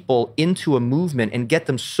hone people into a movement and get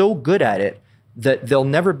them so good at it that there'll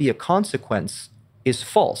never be a consequence is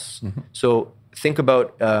false. Mm-hmm. So think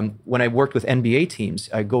about when I worked with NBA teams,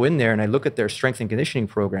 I go in there and I look at their strength and conditioning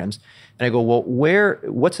programs and I go, well,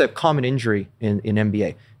 what's a common injury in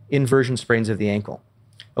NBA? Inversion sprains of the ankle.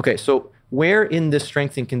 Okay, so where in this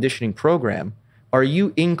strength and conditioning program are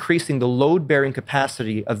you increasing the load-bearing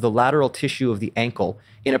capacity of the lateral tissue of the ankle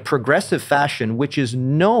in a progressive fashion, which is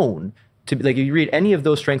known to be, like if you read any of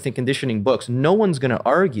those strength and conditioning books, no one's going to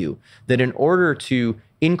argue that in order to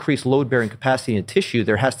increase load-bearing capacity in tissue,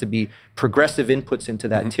 there has to be progressive inputs into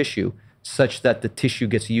that mm-hmm. tissue such that the tissue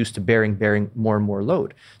gets used to bearing more and more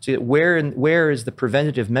load. So where is the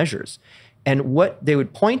preventative measures? And what they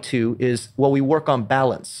would point to is, well, we work on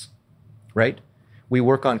balance, right? We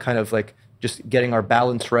work on kind of like just getting our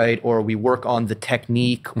balance right, or we work on the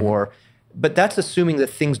technique, mm-hmm. But that's assuming that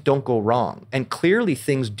things don't go wrong. And clearly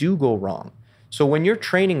things do go wrong. So when you're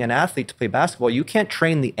training an athlete to play basketball, you can't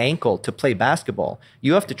train the ankle to play basketball.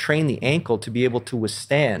 You have to train the ankle to be able to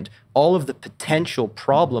withstand all of the potential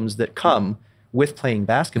problems that come with playing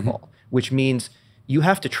basketball, mm-hmm. which means you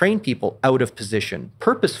have to train people out of position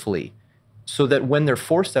purposefully, so that when they're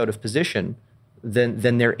forced out of position,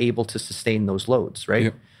 then they're able to sustain those loads, right?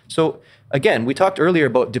 Yep. So again, we talked earlier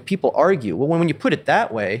about, do people argue? Well, when you put it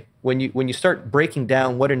that way, when you start breaking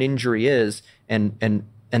down what an injury is and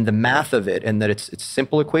the math of it, and that it's a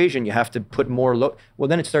simple equation, you have to put more load, well,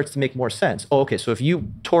 then it starts to make more sense. Oh, okay, so if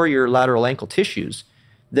you tore your lateral ankle tissues,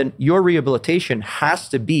 then your rehabilitation has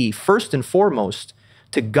to be, first and foremost,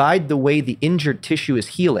 to guide the way the injured tissue is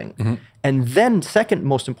healing. Mm-hmm. And then second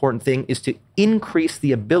most important thing is to increase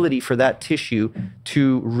the ability for that tissue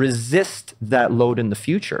to resist that load in the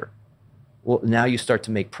future. Well, now you start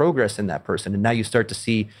to make progress in that person, and now you start to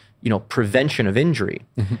see, prevention of injury.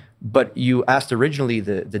 Mm-hmm. But you asked originally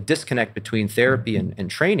the disconnect between therapy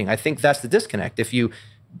and training. I think that's the disconnect. If you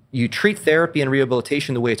treat therapy and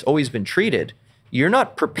rehabilitation the way it's always been treated, you're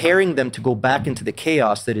not preparing them to go back into the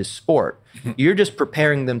chaos that is sport. Mm-hmm. You're just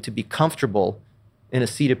preparing them to be comfortable in a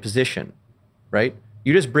seated position, right?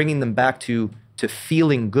 You're just bringing them back to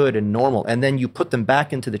feeling good and normal. And then you put them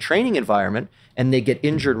back into the training environment and they get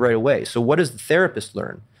injured right away. So what does the therapist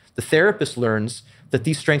learn? The therapist learns that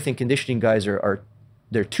these strength and conditioning guys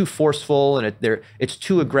they're too forceful, and it's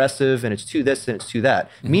too aggressive, and it's too this and it's too that.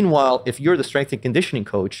 Mm-hmm. Meanwhile, if you're the strength and conditioning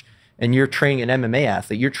coach and you're training an MMA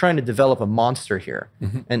athlete, you're trying to develop a monster here.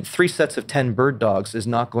 Mm-hmm. And 3 sets of 10 bird dogs is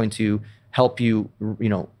not going to help you,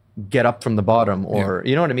 get up from the bottom, or,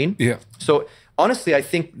 you know what I mean? Yeah. So honestly, I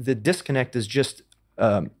think the disconnect is just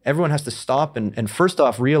everyone has to stop and first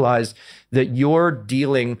off realize that you're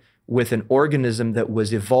dealing with an organism that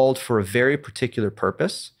was evolved for a very particular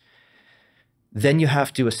purpose, then you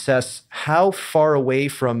have to assess how far away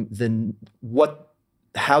from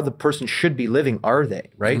how the person should be living are they,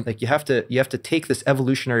 right? Mm-hmm. Like you have to take this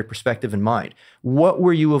evolutionary perspective in mind. What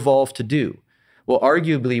were you evolved to do? Well,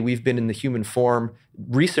 arguably, we've been in the human form,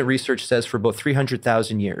 recent research says, for about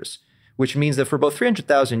 300,000 years, which means that for about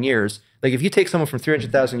 300,000 years, like if you take someone from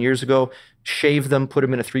 300,000 years ago, shave them, put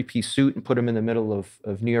them in a three-piece suit and put them in the middle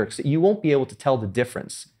of New York City, you won't be able to tell the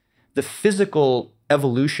difference. The physical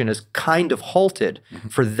evolution is kind of halted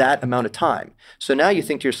for that amount of time. So now you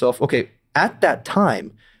think to yourself, okay, at that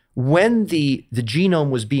time, when the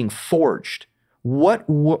genome was being forged, what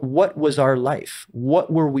was our life?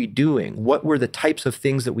 What were we doing? What were the types of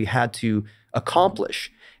things that we had to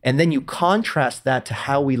accomplish? And then you contrast that to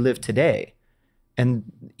how we live today,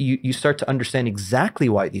 and you start to understand exactly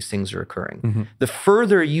why these things are occurring. The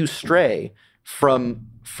further you stray from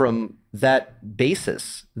that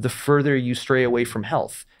basis, the further you stray away from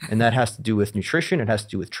health. And that has to do with nutrition, it has to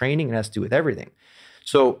do with training, it has to do with everything.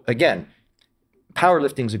 So again,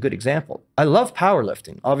 powerlifting is a good example. I love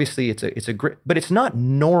powerlifting. Obviously, it's a great, but it's not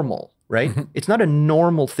normal, right? It's not a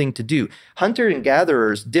normal thing to do. Hunters and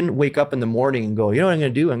gatherers didn't wake up in the morning and go, you know what I'm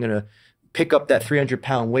going to do? I'm going to pick up that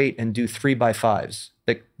 300-pound weight and do 3x5s.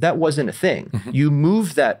 Like that wasn't a thing. You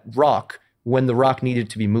moved that rock when the rock needed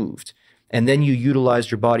to be moved. And then you utilized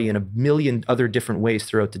your body in a million other different ways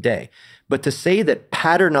throughout the day. But to say that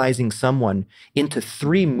patternizing someone into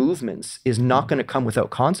 3 movements is not going to come without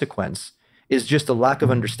consequence is just a lack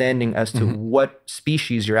of understanding as to what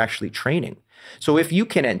species you're actually training. So if you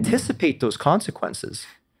can anticipate those consequences,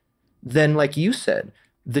 then like you said,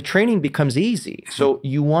 the training becomes easy. So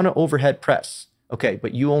you want to overhead press. Okay,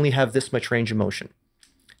 but you only have this much range of motion.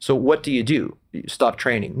 So what do? You stop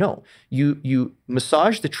training? No, you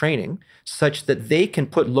massage the training such that they can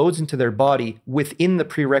put loads into their body within the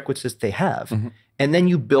prerequisites they have. And then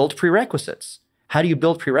you build prerequisites. How do you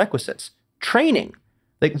build prerequisites? Training.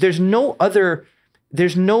 Like there's no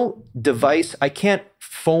device. I can't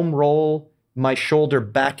foam roll my shoulder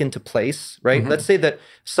back into place, right? Let's say that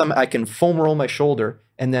I can foam roll my shoulder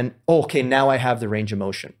and then, okay, now I have the range of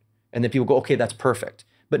motion. And then people go, okay, that's perfect.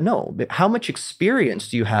 But no, how much experience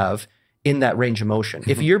do you have in that range of motion?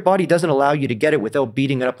 If your body doesn't allow you to get it without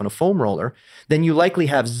beating it up on a foam roller, then you likely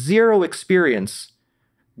have 0 experience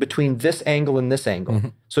between this angle and this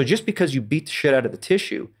angle. So just because you beat the shit out of the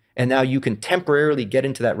tissue and now you can temporarily get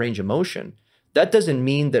into that range of motion, that doesn't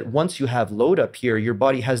mean that once you have load up here, your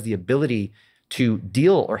body has the ability to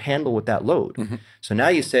deal or handle with that load. So now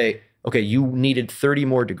you say, okay, you needed 30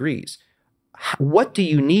 more degrees. What do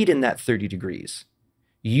you need in that 30 degrees?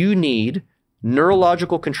 You need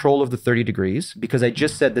neurological control of the 30 degrees, because I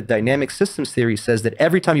just said that dynamic systems theory says that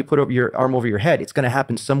every time you put your arm over your head, it's going to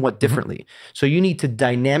happen somewhat differently. So you need to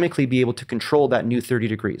dynamically be able to control that new 30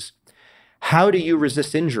 degrees. How do you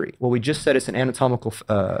resist injury? Well, we just said it's an anatomical,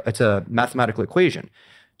 it's a mathematical equation.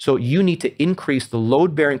 So you need to increase the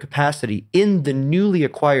load-bearing capacity in the newly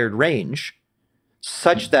acquired range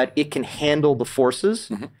such that it can handle the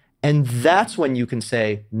forces. And that's when you can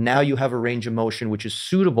say, now you have a range of motion which is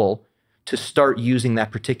suitable to start using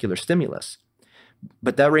that particular stimulus.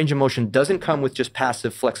 But that range of motion doesn't come with just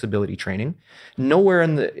passive flexibility training. Nowhere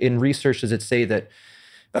in research does it say that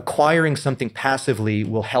acquiring something passively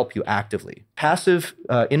will help you actively. Passive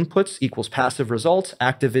inputs equals passive results.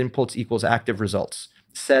 Active inputs equals active results.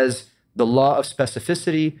 Says the law of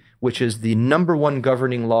specificity, which is the #1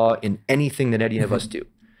 governing law in anything that any of us do.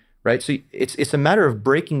 Right? So it's a matter of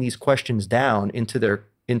breaking these questions down into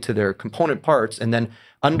their component parts and then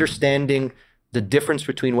understanding the difference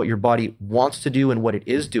between what your body wants to do and what it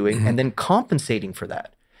is doing, and then compensating for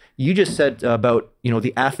that. You just said about,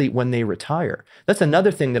 the athlete when they retire. That's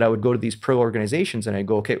another thing that I would go to these pro organizations and I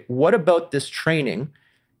go, okay, what about this training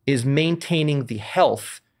is maintaining the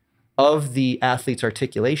health of the athlete's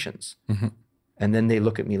articulations? And then they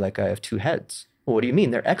look at me like I have 2 heads. Well, what do you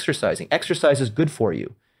mean? They're exercising. Exercise is good for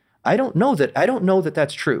you. I don't know that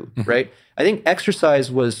that's true, right? I think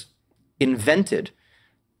exercise was invented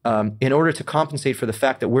in order to compensate for the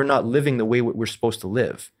fact that we're not living the way we're supposed to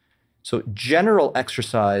live. So general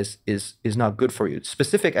exercise is not good for you.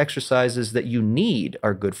 Specific exercises that you need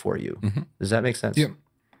are good for you. Does that make sense? Yeah.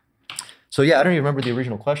 So yeah, I don't even remember the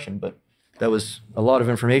original question, but that was a lot of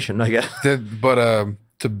information, I guess. But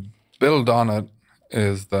to build on it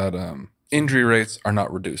is that injury rates are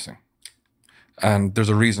not reducing. And there's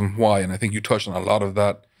a reason why, and I think you touched on a lot of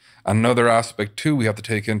that. Another aspect too we have to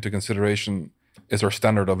take into consideration is our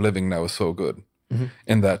standard of living now is so good,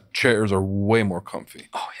 in that chairs are way more comfy.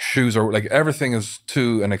 Shoes are, like, everything is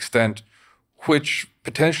to an extent which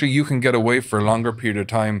potentially you can get away for a longer period of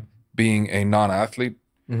time being a non-athlete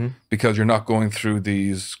because you're not going through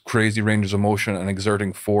these crazy ranges of motion and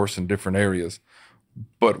exerting force in different areas.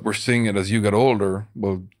 But we're seeing it as you get older,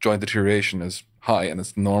 well, joint deterioration is high, and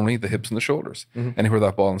it's normally the hips and the shoulders, anywhere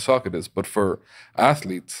that ball and socket is. But for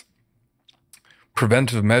athletes,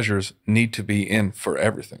 preventive measures need to be in for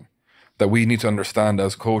everything. That we need to understand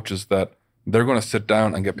as coaches that they're going to sit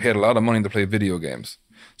down and get paid a lot of money to play video games.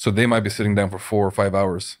 So they might be sitting down for 4 or 5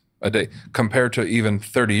 hours a day, compared to even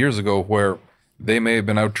 30 years ago where they may have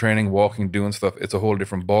been out training, walking, doing stuff. It's a whole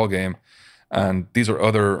different ball game. And these are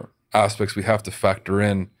other aspects we have to factor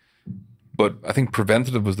in. But I think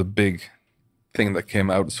preventative was the big thing that came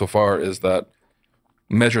out so far, is that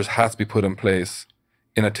measures have to be put in place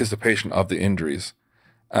in anticipation of the injuries.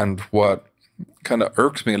 And what kind of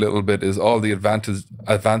irks me a little bit is all the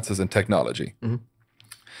advances in technology.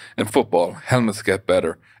 In football, helmets get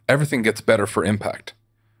better. Everything gets better for impact,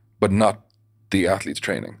 but not the athlete's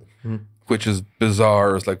training, which is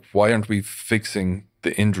bizarre. It's like, why aren't we fixing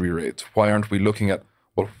the injury rates? Why aren't we looking at,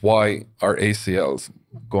 well, why are ACLs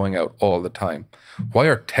going out all the time? Why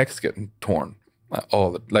are techs getting torn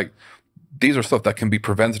like, these are stuff that can be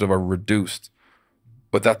preventative or reduced,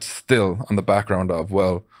 but that's still on the background of,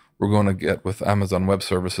 well, we're going to get with Amazon Web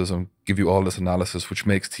Services and give you all this analysis, which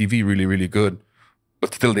makes TV really, really good.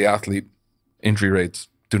 But still the athlete injury rates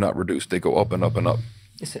do not reduce. They go up and up and up.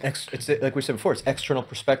 It's like we said before, it's external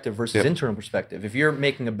perspective versus internal perspective. If you're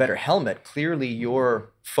making a better helmet, clearly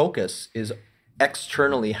your focus is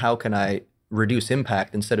externally, how can I reduce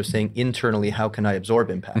impact, instead of saying internally, how can I absorb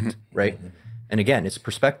impact, right? And again, it's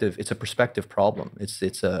perspective. It's a perspective problem. It's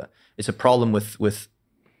a problem with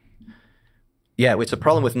it's a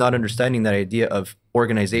problem with not understanding that idea of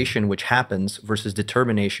organization, which happens, versus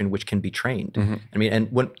determination, which can be trained. I mean,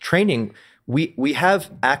 and when training, we have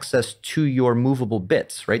access to your movable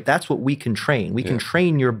bits, right? That's what we can train. We can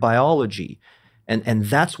train your biology, and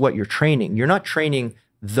that's what you're training. You're not training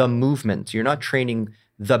the movement. You're not training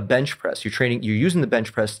the bench press. You're using the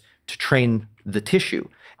bench press to train the tissue,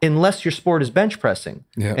 unless your sport is bench pressing.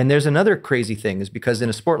 And there's another crazy thing, is because in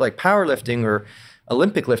a sport like powerlifting or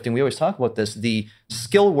Olympic lifting, we always talk about this, the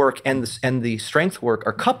skill work and the strength work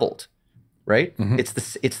are coupled, right? It's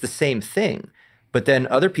the same thing. But then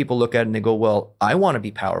other people look at it and they go, well, I want to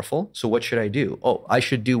be powerful, so what should I do? Oh, I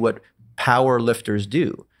should do what power lifters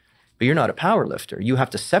do. But you're not a power lifter. You have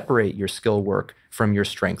to separate your skill work from your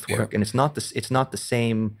strength work, and it's not the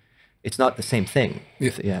same thing.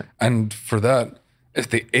 And for that, it's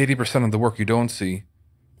the 80% of the work you don't see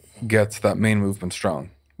gets that main movement strong,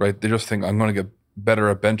 right? They just think, I'm going to get better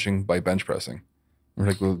at benching by bench pressing. We're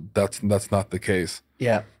like, well, that's not the case.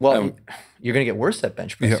 Yeah. Well, you're going to get worse at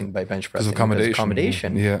bench pressing by bench pressing. Because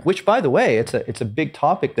accommodation. Which, by the way, it's a big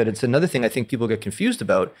topic. That it's another thing I think people get confused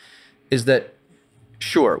about, is that,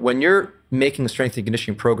 sure, when you're making a strength and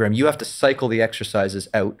conditioning program, you have to cycle the exercises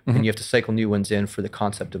out and you have to cycle new ones in for the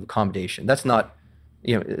concept of accommodation. That's not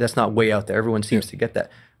way out there. Everyone seems to get that.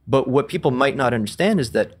 But what people might not understand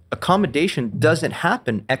is that accommodation doesn't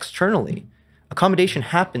happen externally. Accommodation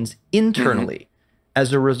happens internally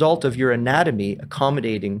as a result of your anatomy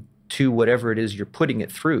accommodating to whatever it is you're putting it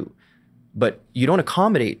through. But you don't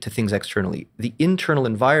accommodate to things externally. The internal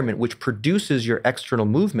environment, which produces your external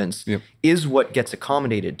movements, is what gets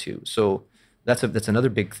accommodated to. So that's another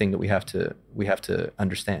big thing that we have to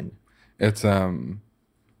understand. It's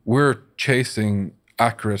we're chasing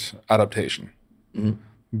accurate adaptation.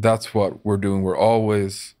 That's what we're doing. We're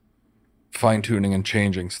always fine-tuning and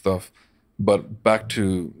changing stuff. But back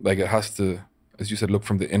to, like, it has to, as you said, look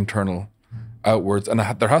from the internal outwards. And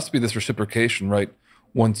there has to be this reciprocation, right?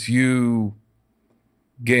 Once you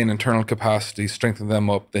gain internal capacity, strengthen them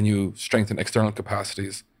up, then you strengthen external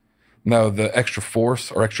capacities. Now the extra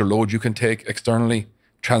force or extra load you can take externally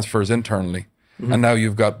transfers internally. And now you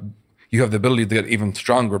have the ability to get even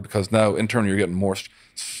stronger, because now internally you're getting more.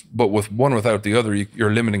 But with one without the other,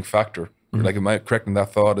 your limiting factor, like, am I correct in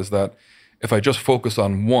that thought, is that if I just focus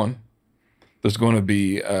on one, there's going to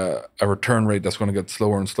be a return rate that's going to get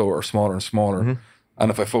slower and slower, or smaller and smaller. And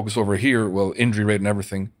if I focus over here, well, injury rate and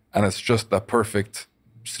everything, and it's just that perfect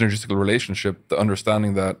synergistical relationship, the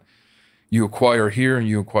understanding that you acquire here and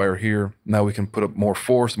you acquire here. Now we can put up more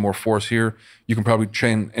force here. You can probably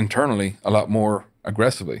train internally a lot more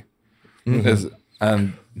aggressively. It's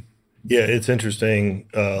interesting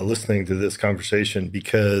listening to this conversation,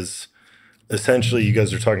 because essentially you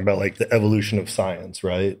guys are talking about, like, the evolution of science,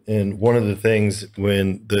 right? And one of the things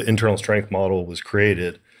when the internal strength model was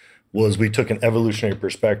created was we took an evolutionary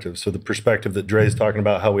perspective. So the perspective that Dre's talking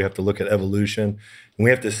about, how we have to look at evolution, and we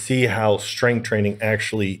have to see how strength training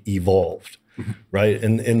actually evolved. right?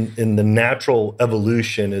 And the natural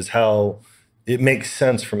evolution is how it makes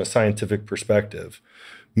sense from a scientific perspective,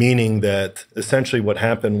 meaning that essentially what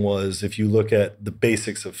happened was, if you look at the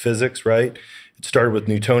basics of physics, right? It started with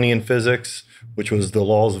Newtonian physics, which was the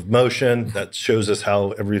laws of motion. That shows us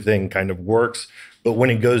how everything kind of works. But when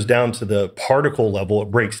it goes down to the particle level,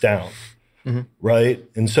 it breaks down, right?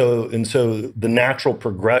 And so the natural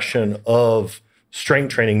progression of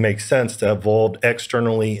strength training makes sense to evolve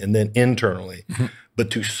externally and then internally. But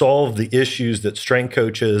to solve the issues that strength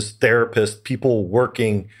coaches, therapists, people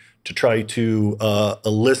working to try to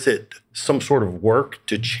elicit some sort of work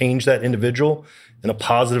to change that individual in a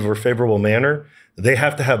positive or favorable manner, they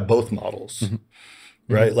have to have both models,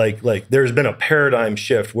 right? Like there's been a paradigm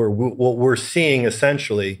shift where what we're seeing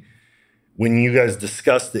essentially when you guys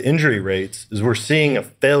discuss the injury rates is we're seeing a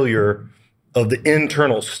failure of the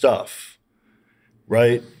internal stuff,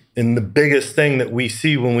 right? And the biggest thing that we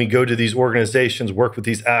see when we go to these organizations, work with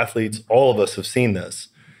these athletes, all of us have seen this,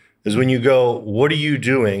 is when you go, what are you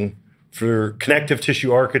doing for connective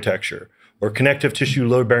tissue architecture or connective tissue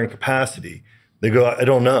load-bearing capacity? They go, I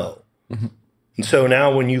don't know. And so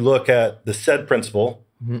now when you look at the SAID principle,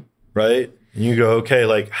 right, and you go, okay,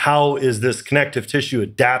 like how is this connective tissue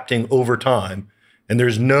adapting over time? And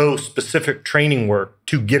there's no specific training work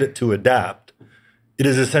to get it to adapt. It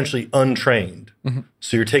is essentially untrained.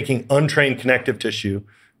 So you're taking untrained connective tissue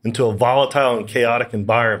into a volatile and chaotic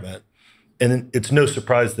environment. And it's no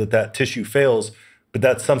surprise that that tissue fails. But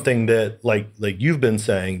that's something that, like you've been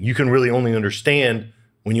saying, you can really only understand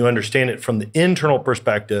when you understand it from the internal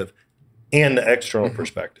perspective and the external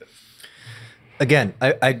perspective. Again,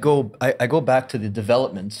 I go back to the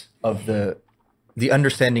development of the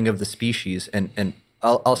understanding of the species, and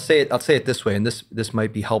I'll say it this way, and this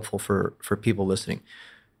might be helpful for people listening.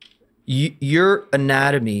 Your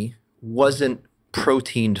anatomy wasn't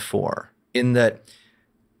proteined for, in that,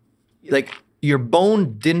 like, your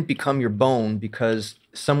bone didn't become your bone because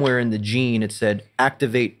somewhere in the gene it said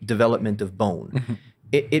activate development of bone.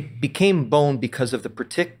 It became bone because of the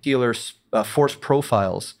particular force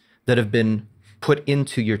profiles that have been put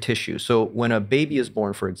into your tissue. So when a baby is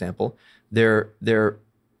born, for example, their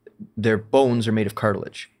bones are made of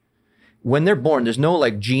cartilage. When they're born, there's no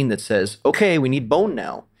like gene that says, okay, we need bone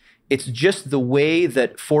now. It's just the way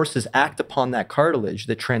that forces act upon that cartilage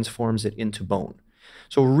that transforms it into bone.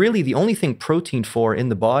 So really the only thing protein for in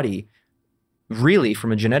the body, really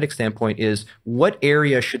from a genetic standpoint, is what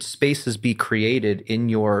area should spaces be created in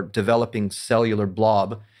your developing cellular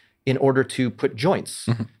blob in order to put joints.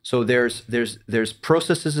 So there's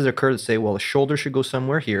processes that occur that say, well, a shoulder should go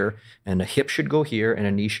somewhere here, and a hip should go here, and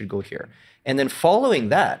a knee should go here. And then following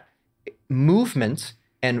that, movement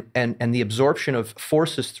and the absorption of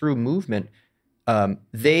forces through movement,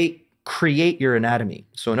 they create your anatomy.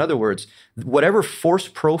 So in other words, whatever force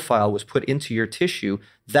profile was put into your tissue,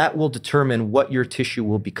 that will determine what your tissue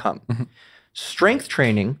will become. Strength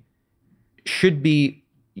training should be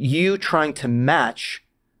you trying to match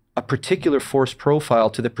a particular force profile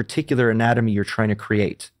to the particular anatomy you're trying to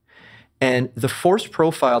create. And the force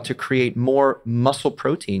profile to create more muscle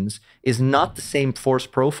proteins is not the same force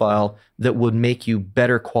profile that would make you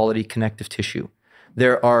better quality connective tissue.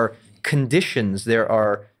 There are conditions, there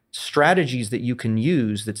are strategies that you can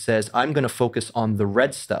use that says, I'm going to focus on the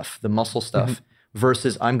red stuff, the muscle stuff,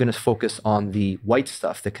 versus I'm going to focus on the white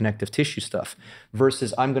stuff, the connective tissue stuff,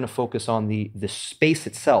 versus I'm going to focus on the space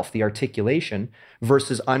itself, the articulation,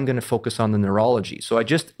 versus I'm going to focus on the neurology. So I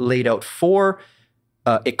just laid out 4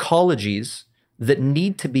 ecologies that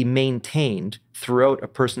need to be maintained throughout a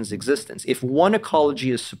person's existence. If one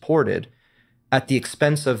ecology is supported at the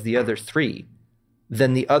expense of the other 3,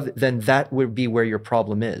 then that would be where your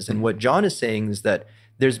problem is. And what John is saying is that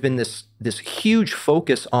there's been this huge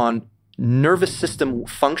focus on nervous system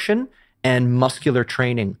function and muscular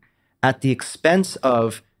training at the expense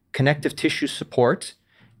of connective tissue support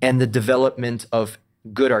and the development of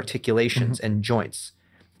good articulations and joints.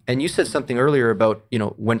 And you said something earlier about,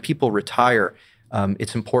 when people retire,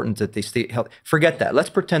 it's important that they stay healthy. Forget that. Let's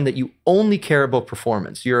pretend that you only care about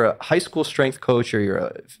performance. You're a high school strength coach, or you're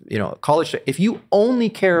a college. If you only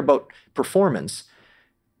care about performance,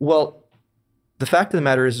 well, the fact of the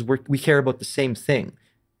matter is we care about the same thing,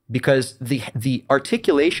 because the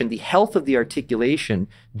articulation, the health of the articulation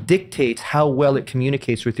dictates how well it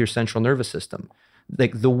communicates with your central nervous system.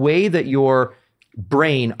 Like the way that your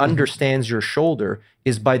brain understands your shoulder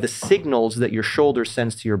is by the signals that your shoulder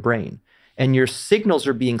sends to your brain. And your signals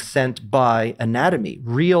are being sent by anatomy,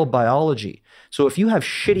 real biology. So if you have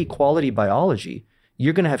shitty quality biology,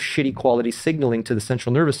 you're going to have shitty quality signaling to the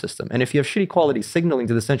central nervous system. And if you have shitty quality signaling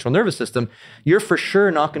to the central nervous system, you're for sure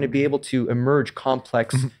not going to be able to emerge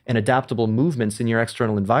complex and adaptable movements in your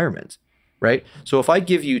external environment, right? So if I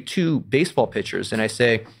give you 2 baseball pitchers and I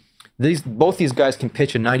say, both these guys can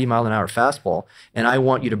pitch a 90 mile an hour fastball, and I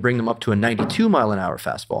want you to bring them up to a 92 mile an hour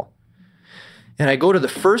fastball. And I go to the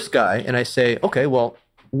first guy and I say, okay, well,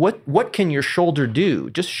 what can your shoulder do?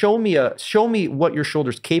 Just show me what your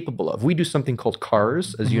shoulder's capable of. We do something called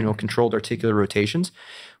CARS, as you know, controlled articular rotations,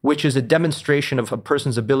 which is a demonstration of a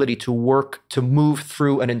person's ability to move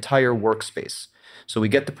through an entire workspace. So we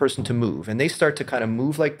get the person to move, and they start to kind of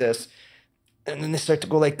move like this, and then they start to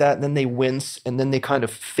go like that, and then they wince, and then they kind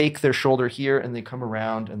of fake their shoulder here, and they come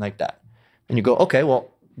around and like that. And you go, okay,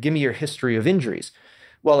 well, give me your history of injuries.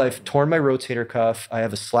 Well, I've torn my rotator cuff. I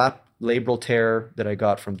have a slap labral tear that I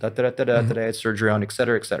got from that I had surgery on, et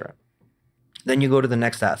cetera, et cetera. Then you go to the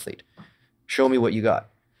next athlete. Show me what you got.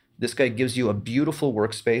 This guy gives you a beautiful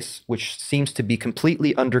workspace, which seems to be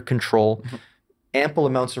completely under control, ample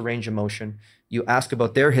amounts of range of motion. You ask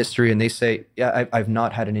about their history and they say, yeah, I've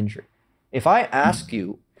not had an injury. If I ask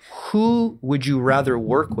you, who would you rather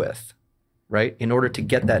work with, right, in order to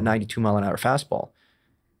get that 92 mile an hour fastball?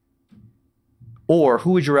 Or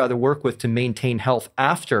who would you rather work with to maintain health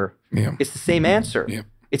after? Yeah. It's the same answer. Yeah.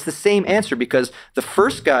 It's the same answer, because the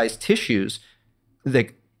first guy's tissues, the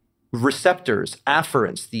receptors,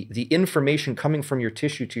 afferents, the information coming from your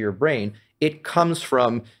tissue to your brain, it comes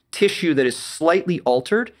from tissue that is slightly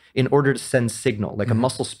altered in order to send signal, like a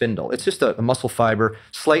muscle spindle. It's just a muscle fiber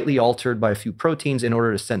slightly altered by a few proteins in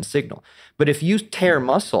order to send signal. But if you tear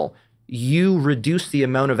muscle, you reduce the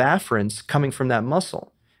amount of afferents coming from that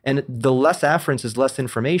muscle. And the less afferents is less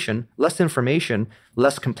information, less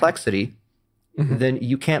complexity, then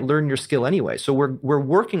you can't learn your skill anyway. So we're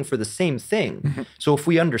working for the same thing. So if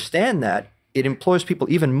we understand that, it employs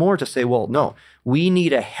people even more to say, well, no, we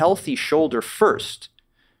need a healthy shoulder first.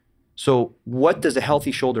 So what does a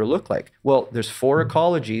healthy shoulder look like? Well, there's 4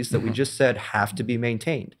 ecologies that we just said have to be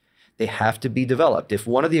maintained. They have to be developed. If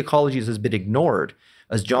one of the ecologies has been ignored,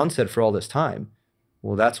 as John said, for all this time,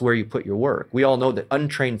 well, that's where you put your work. We all know that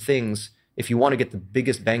untrained things, if you want to get the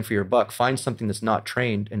biggest bang for your buck, find something that's not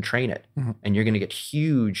trained and train it. And you're going to get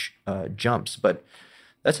huge jumps. But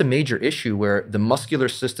that's a major issue where the muscular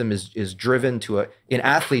system is driven to in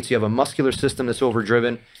athletes, you have a muscular system that's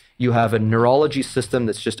overdriven. You have a neurology system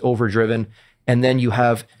that's just overdriven. And then you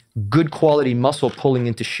have good quality muscle pulling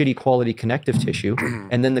into shitty quality connective tissue.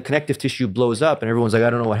 And then the connective tissue blows up and everyone's like, I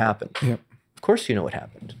don't know what happened. Yep. Of course you know what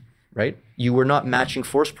happened, right? You were not matching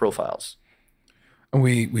force profiles. And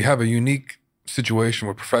we have a unique situation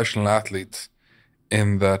with professional athletes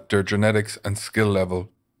in that their genetics and skill level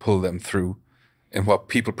pull them through in what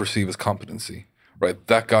people perceive as competency, right?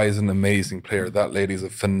 That guy is an amazing player. That lady is a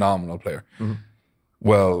phenomenal player.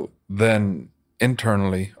 Well, then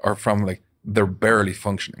internally or from like, they're barely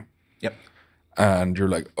functioning. Yep. And you're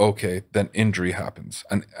like, okay, then injury happens.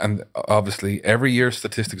 And obviously every year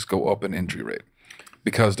statistics go up in injury rate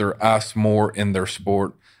because they're asked more in their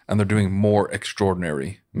sport and they're doing more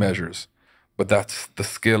extraordinary measures. But that's the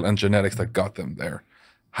skill and genetics that got them there.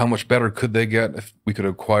 How much better could they get if we could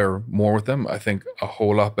acquire more with them? I think a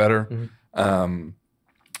whole lot better. I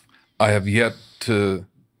have yet to,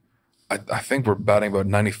 I think we're batting about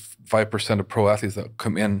 95% of pro athletes that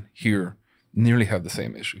come in here nearly have the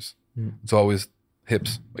same issues. It's always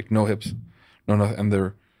hips, like no hips, no nothing.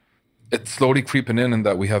 And it's slowly creeping in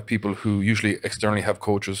that we have people who usually externally have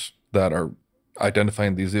coaches that are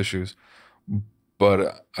identifying these issues.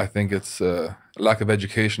 But I think it's a lack of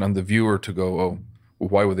education on the viewer to go, oh, well,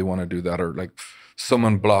 why would they want to do that? Or like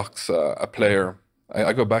someone blocks a player.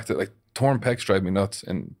 I go back to like torn pecs drive me nuts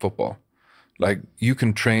in football. Like you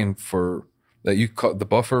can train for that. You call the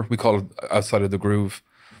buffer, we call it outside of the groove,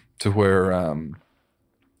 to where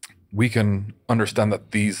we can understand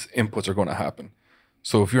that these inputs are going to happen.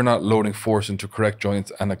 So if you're not loading force into correct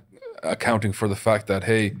joints and accounting for the fact that,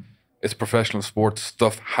 hey, it's professional sports,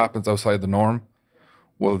 stuff happens outside the norm,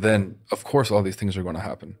 well then, of course, all these things are going to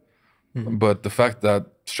happen. But the fact that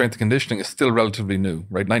strength and conditioning is still relatively new,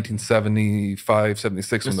 right? 1975,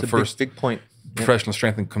 76, when the first big point. Professional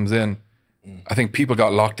strengthening comes in, I think people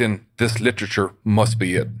got locked in, this literature must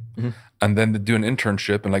be it. And then they do an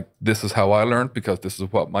internship and like, this is how I learned because this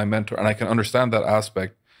is what my mentor, and I can understand that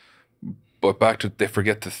aspect. But back to, they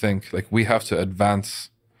forget to think, like we have to advance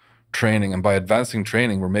training. And by advancing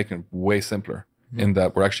training, we're making it way simpler in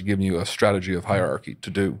that we're actually giving you a strategy of hierarchy to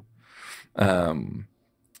do.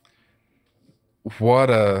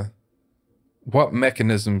 What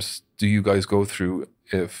mechanisms do you guys go through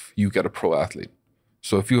if you get a pro athlete?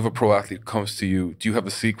 So if you have a pro athlete comes to you, do you have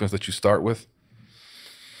a sequence that you start with?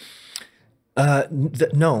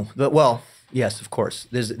 No. Well, yes, of course.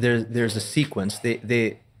 There's a sequence.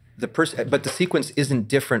 The person, but the sequence isn't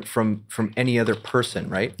different from any other person,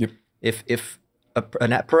 right? Yep. If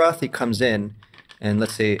an pro athlete comes in, and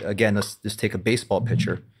let's say again, let's just take a baseball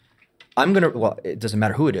pitcher. Well, it doesn't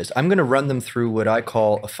matter who it is. I'm gonna run them through what I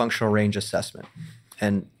call a functional range assessment.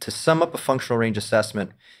 And to sum up a functional range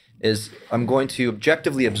assessment is I'm going to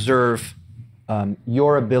objectively observe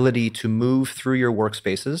your ability to move through your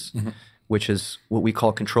workspaces, which is what we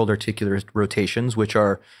call controlled articular rotations, which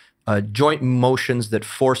are joint motions that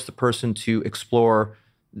force the person to explore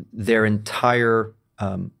their entire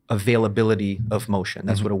availability of motion.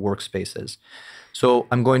 That's what a workspace is. So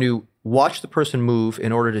I'm going to watch the person move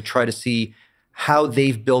in order to try to see how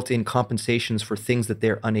they've built in compensations for things that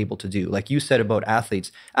they're unable to do. Like you said about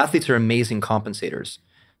athletes, athletes are amazing compensators.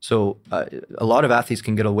 So a lot of athletes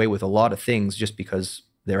can get away with a lot of things just because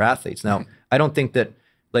they're athletes. Now, I don't think that,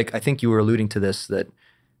 like I think you were alluding to this, that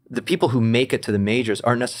the people who make it to the majors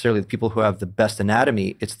aren't necessarily the people who have the best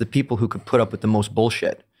anatomy. It's the people who could put up with the most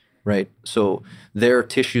bullshit, right? So their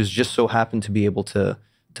tissues just so happen to be able to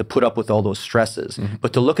put up with all those stresses.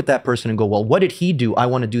 But to look at that person and go, well, what did he do? I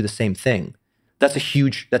want to do the same thing. That's a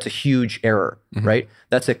huge error, right?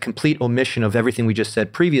 That's a complete omission of everything we just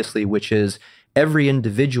said previously, which is every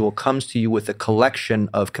individual comes to you with a collection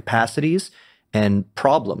of capacities and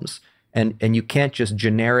problems. And you can't just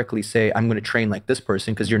generically say, I'm going to train like this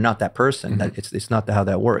person, because you're not that person. It's not how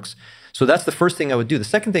that works. So that's the first thing I would do. The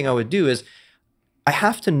second thing I would do is I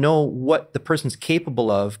have to know what the person's capable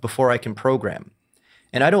of before I can program.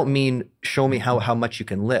 And I don't mean show me how much you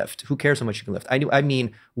can lift. Who cares how much you can lift? I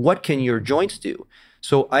mean, what can your joints do?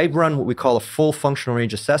 So I run what we call a full functional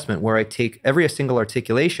range assessment, where I take every single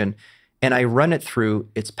articulation and I run it through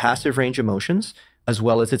its passive range of motions as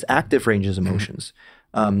well as its active ranges of motions.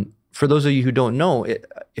 For those of you who don't know,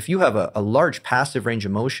 if you have a large passive range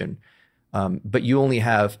of motion, but you only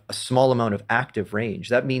have a small amount of active range,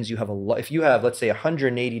 that means you have if you have, let's say,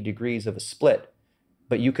 180 degrees of a split,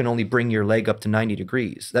 but you can only bring your leg up to 90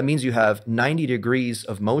 degrees. That means you have 90 degrees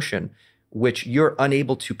of motion, which you're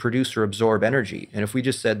unable to produce or absorb energy. And if we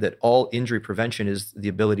just said that all injury prevention is the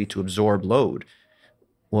ability to absorb load,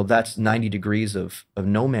 well, that's 90 degrees of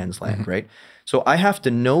no man's land, right? So I have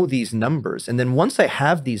to know these numbers. And then once I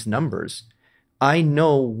have these numbers, I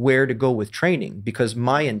know where to go with training, because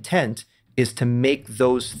my intent is to make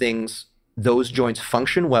those things, those joints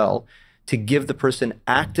function well, to give the person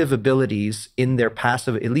active abilities in their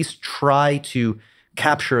passive, at least try to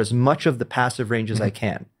capture as much of the passive range as I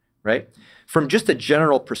can, right? From just a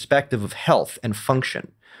general perspective of health and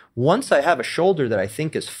function. Once I have a shoulder that I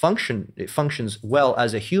think it functions well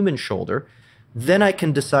as a human shoulder, then I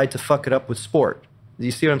can decide to fuck it up with sport.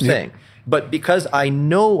 You see what I'm saying? But because I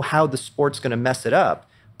know how the sport's going to mess it up,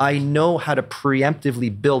 I know how to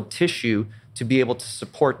preemptively build tissue to be able to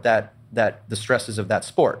support the stresses of that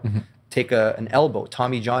sport. Take an elbow,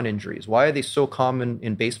 Tommy John injuries. Why are they so common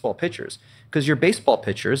in baseball pitchers? Because you're baseball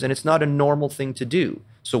pitchers and it's not a normal thing to do.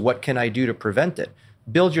 So what can I do to prevent it?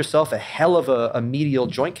 Build yourself a hell of a medial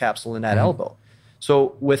joint capsule in that elbow.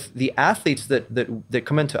 So with the athletes that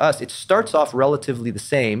come into us, it starts off relatively the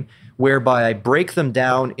same, whereby I break them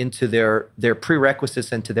down into their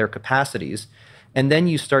prerequisites and to their capacities. And then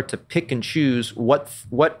you start to pick and choose what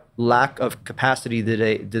lack of capacity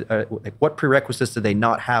what prerequisites do they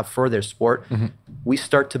not have for their sport. We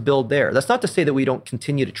start to build there. That's not to say that we don't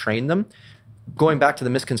continue to train them. Going back to the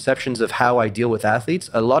misconceptions of how I deal with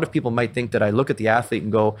athletes, a lot of people might think that I look at the athlete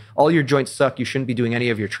and go, all your joints suck, you shouldn't be doing any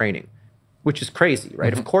of your training, which is crazy,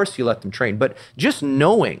 right? Of course you let them train, but just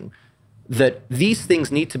knowing that these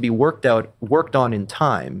things need to be worked on in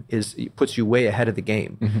time puts you way ahead of the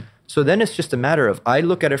game. So then it's just a matter of, I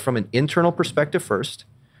look at it from an internal perspective first.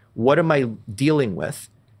 What am I dealing with?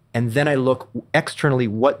 And then I look externally,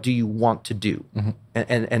 what do you want to do?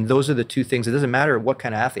 And those are the two things. It doesn't matter what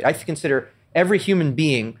kind of athlete. I consider every human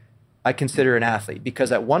being, I consider an athlete,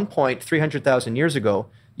 because at one point, 300,000 years ago,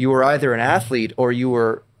 you were either an athlete or you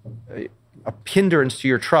were a hindrance to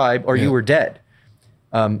your tribe or you were dead.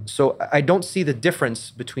 So I don't see the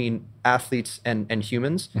difference between athletes and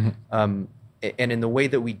humans. And in the way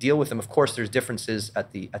that we deal with them, of course, there's differences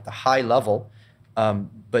at the high level,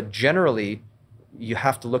 but generally, you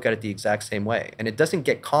have to look at it the exact same way. And it doesn't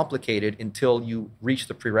get complicated until you reach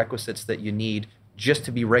the prerequisites that you need just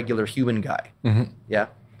to be regular human guy. Yeah.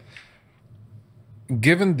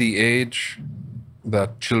 Given the age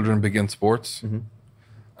that children begin sports,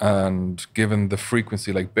 and given the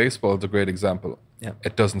frequency, like baseball is a great example.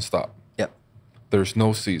 It doesn't stop. There's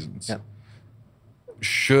no seasons.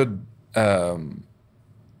 should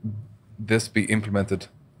this be implemented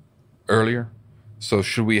earlier? So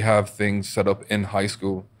should we have things set up in high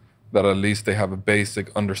school that at least they have a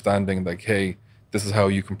basic understanding, like, hey, this is how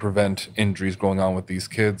you can prevent injuries going on with these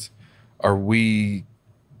kids? Are we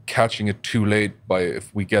catching it too late by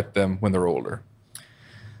if we get them when they're older?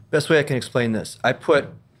 Best way I can explain this, I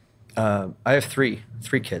have three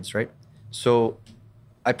kids, right? So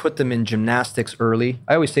I put them in gymnastics early.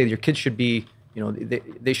 I always say that your kids should be,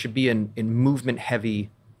 they should be in movement heavy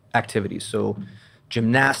activities. So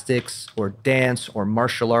gymnastics or dance or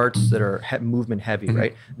martial arts that are movement heavy,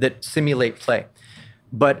 right? That simulate play.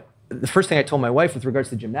 But the first thing I told my wife with regards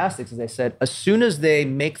to gymnastics is I said, as soon as they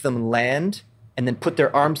make them land and then put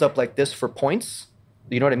their arms up like this for points,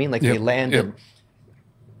 you know what I mean? Like they land, and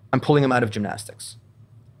I'm pulling them out of gymnastics,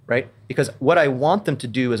 right? Because what I want them to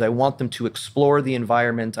do is I want them to explore the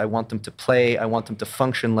environment. I want them to play. I want them to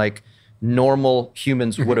function like normal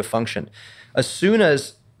humans would have functioned. As soon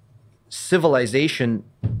as civilization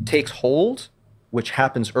takes hold, which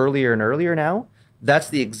happens earlier and earlier now, that's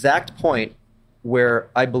the exact point where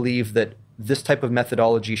I believe that this type of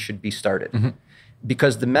methodology should be started.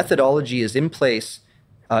 Because the methodology is in place,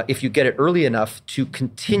 if you get it early enough, to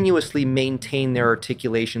continuously maintain their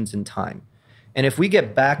articulations in time. And if we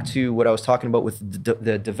get back to what I was talking about with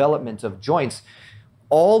the development of joints,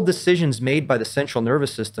 all decisions made by the central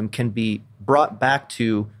nervous system can be brought back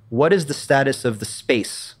to what is the status of the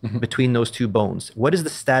space between those two bones? What is the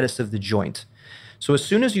status of the joint? So as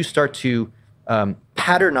soon as you start to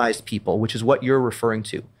patternize people, which is what you're referring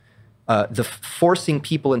to, the forcing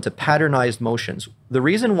people into patternized motions. The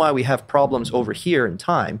reason why we have problems over here in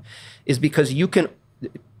time is because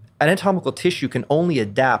anatomical tissue can only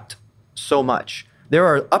adapt so much. There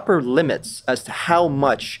are upper limits as to how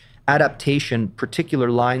much adaptation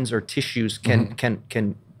particular lines or tissues can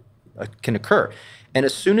occur. And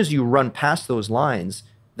as soon as you run past those lines,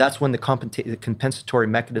 that's when the compensatory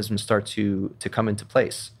mechanisms start to come into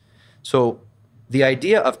place. So the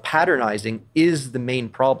idea of patternizing is the main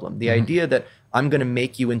problem. The idea that I'm going to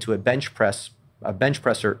make you into a bench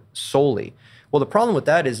presser solely. Well, the problem with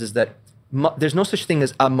that is that there's no such thing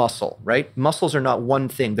as a muscle, right? Muscles are not one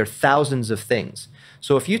thing. They're thousands of things.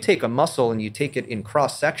 So if you take a muscle and you take it in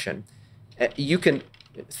cross section,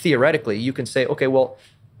 theoretically, you can say, okay, well,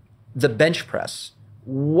 the bench press,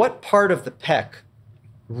 what part of the pec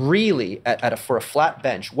really, for a flat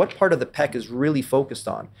bench, what part of the pec is really focused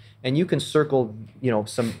on? And you can circle,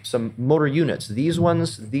 some motor units, these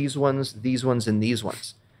ones, these ones, these ones, and these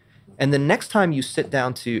ones. And the next time you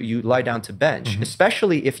lie down to bench,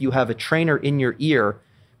 especially if you have a trainer in your ear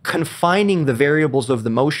confining the variables of the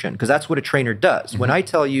motion, because that's what a trainer does. When I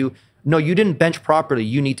tell you, no, you didn't bench properly,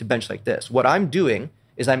 you need to bench like this. What I'm doing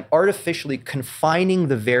is I'm artificially confining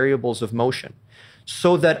the variables of motion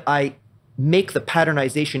so that I make the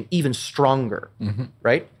patternization even stronger,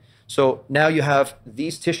 right? So now you have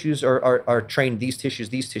these tissues are trained, these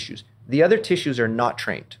tissues. The other tissues are not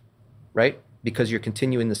trained, right? Because you're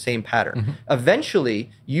continuing the same pattern.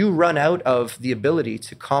 Eventually, you run out of the ability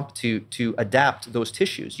to adapt those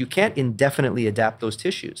tissues. You can't indefinitely adapt those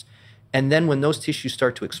tissues. And then when those tissues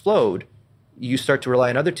start to explode, you start to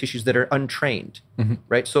rely on other tissues that are untrained,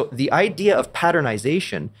 right? So the idea of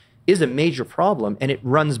patternization is a major problem, and it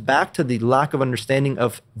runs back to the lack of understanding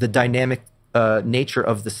of the dynamic nature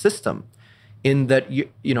of the system, in that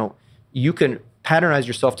you can patternize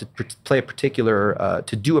yourself to play a particular,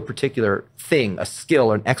 to do a particular thing, a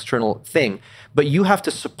skill or an external thing, but you have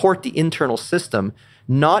to support the internal system,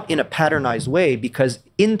 not in a patternized way, because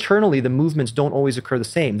internally the movements don't always occur the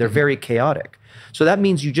same. They're very chaotic. So that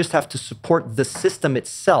means you just have to support the system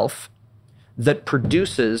itself that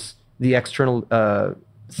produces the external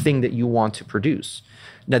thing that you want to produce.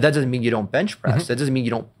 Now, that doesn't mean you don't bench press. That doesn't mean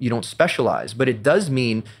you don't specialize. But it does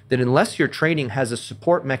mean that unless your training has a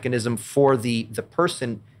support mechanism for the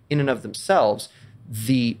person in and of themselves,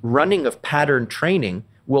 the running of pattern training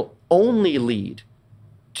will only lead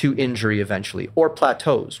to injury eventually, or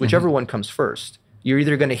plateaus, whichever one comes first. You're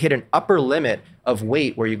either going to hit an upper limit of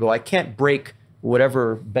weight where you go, I can't break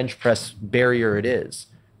whatever bench press barrier it is,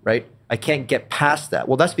 right? I can't get past that.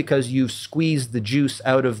 Well, that's because you've squeezed the juice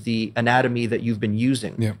out of the anatomy that you've been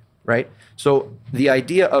using, right? So the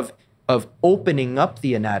idea of opening up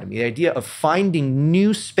the anatomy, the idea of finding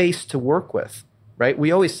new space to work with, right?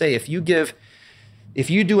 We always say if you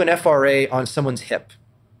do an FRA on someone's hip,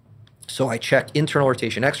 so I check internal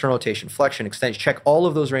rotation, external rotation, flexion, extension, check all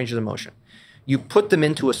of those ranges of motion. You put them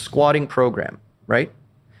into a squatting program, right?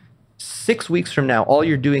 6 weeks from now, all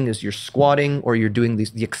you're doing is you're squatting, or you're doing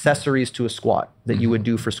the accessories to a squat that you would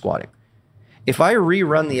do for squatting. If I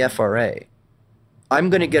rerun the FRA, I'm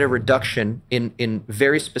going to get a reduction in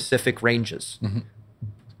very specific ranges.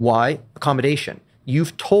 Why? Accommodation.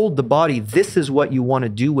 You've told the body this is what you want to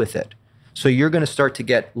do with it. So you're going to start to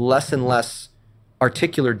get less and less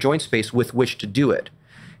articular joint space with which to do it.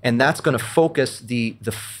 And that's going to focus the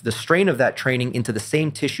strain of that training into the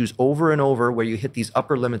same tissues over and over, where you hit these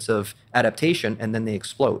upper limits of adaptation and then they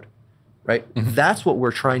explode, right? That's what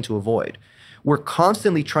we're trying to avoid. We're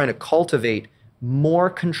constantly trying to cultivate more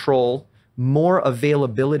control, more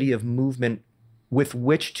availability of movement with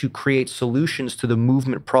which to create solutions to the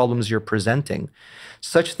movement problems you're presenting,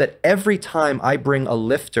 such that every time I bring a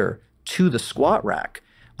lifter to the squat rack,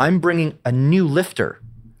 I'm bringing a new lifter.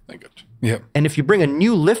 Thank God. Yeah. And if you bring a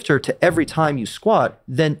new lifter to every time you squat,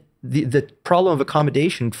 then the problem of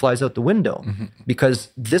accommodation flies out the window,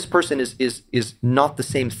 because this person is not the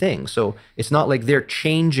same thing. So it's not like they're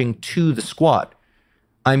changing to the squat.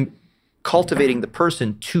 I'm cultivating the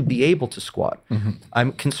person to be able to squat.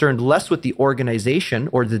 I'm concerned less with the organization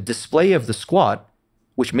or the display of the squat,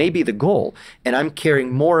 which may be the goal, and I'm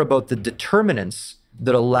caring more about the determinants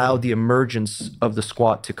that allow the emergence of the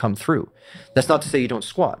squat to come through. That's not to say you don't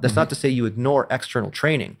squat. That's not to say you ignore external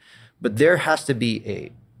training, but there has to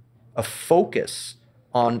be a focus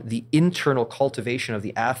on the internal cultivation of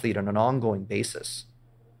the athlete on an ongoing basis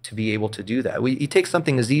to be able to do that. You take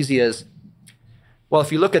something as easy as, well,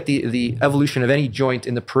 if you look at the evolution of any joint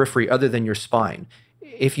in the periphery other than your spine,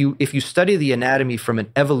 if you study the anatomy from an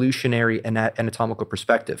evolutionary anatomical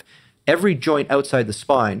perspective, every joint outside the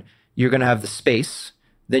spine, you're going to have the space,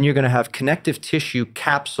 then you're going to have connective tissue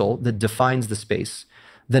capsule that defines the space.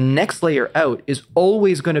 The next layer out is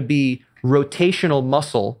always going to be rotational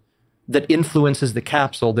muscle that influences the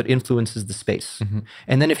capsule, that influences the space.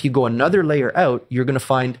 And then if you go another layer out, you're going to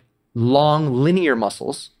find long linear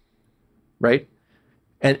muscles, right?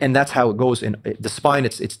 And that's how it goes in the spine.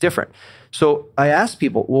 It's different. So I ask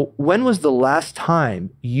people, well, when was the last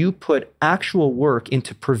time you put actual work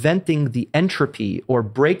into preventing the entropy or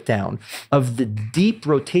breakdown of the deep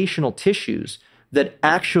rotational tissues that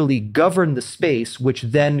actually govern the space, which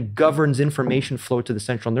then governs information flow to the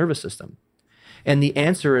central nervous system? And the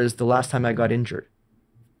answer is the last time I got injured.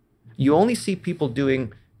 You only see people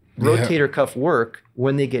doing rotator cuff work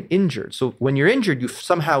when they get injured. So when you're injured, you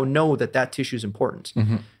somehow know that tissue is important.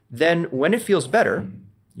 Then when it feels better,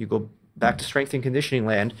 you go back to strength and conditioning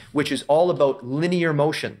land, which is all about linear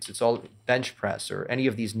motions. It's all bench press or any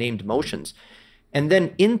of these named motions. And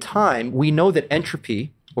then in time, we know that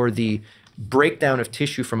entropy, or the breakdown of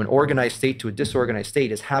tissue from an organized state to a disorganized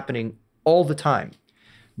state, is happening all the time.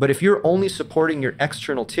 But if you're only supporting your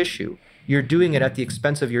external tissue, you're doing it at the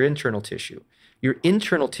expense of your internal tissue. Your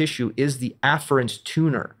internal tissue is the afference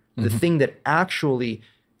tuner, the thing that actually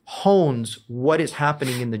hones what is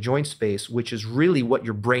happening in the joint space, which is really what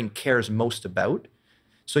your brain cares most about.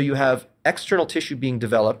 So you have external tissue being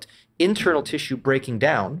developed, internal tissue breaking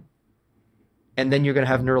down, and then you're going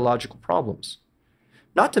to have neurological problems.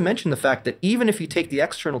 Not to mention the fact that even if you take the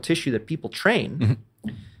external tissue that people train,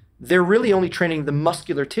 they're really only training the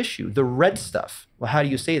muscular tissue, the red stuff. Well, how do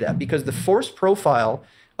you say that? Because the force profile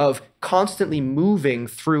of constantly moving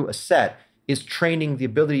through a set is training the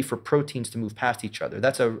ability for proteins to move past each other.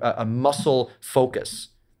 That's a muscle focus,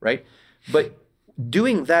 right? But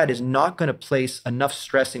doing that is not going to place enough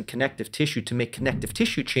stress in connective tissue to make connective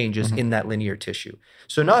tissue changes in that linear tissue.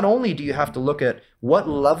 So not only do you have to look at what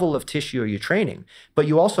level of tissue are you training, but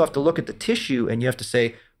you also have to look at the tissue and you have to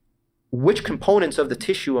say, which components of the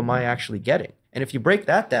tissue am I actually getting? And if you break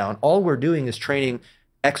that down, all we're doing is training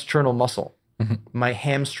external muscle. My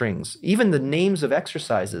hamstrings, even the names of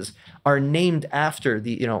exercises are named after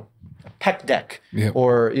the, pec deck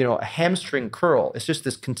or, a hamstring curl. It's just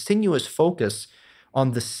this continuous focus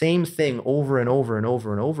on the same thing over and over and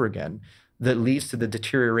over and over again that leads to the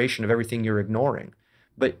deterioration of everything you're ignoring.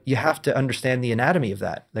 But you have to understand the anatomy of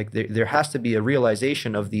that. Like there has to be a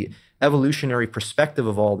realization of the evolutionary perspective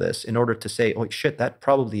of all this in order to say, oh shit, that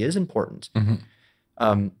probably is important.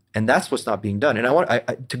 And that's what's not being done. And I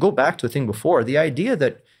want to go back to a thing before, the idea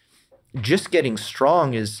that just getting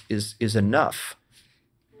strong is enough.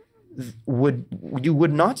 You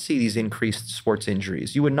would not see these increased sports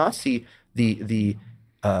injuries. You would not see the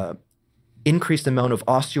increased amount of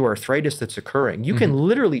osteoarthritis that's occurring. You can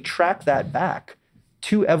literally track that back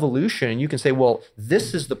to evolution, and you can say, well,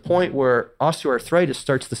 this is the point where osteoarthritis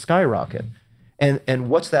starts to skyrocket. And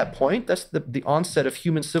what's that point? That's the onset of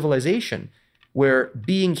human civilization, where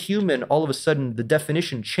being human, all of a sudden, the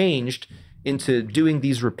definition changed into doing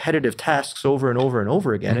these repetitive tasks over and over and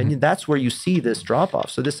over again. And that's where you see this drop off.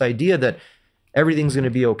 So this idea that everything's going to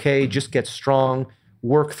be okay, just get strong,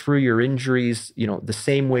 work through your injuries, the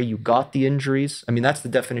same way you got the injuries. I mean, that's the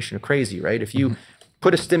definition of crazy, right? If you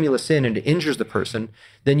put a stimulus in and it injures the person,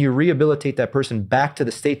 then you rehabilitate that person back to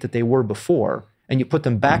the state that they were before, and you put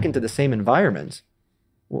them back into the same environment.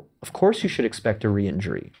 Well, of course you should expect a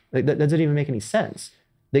re-injury. That doesn't even make any sense.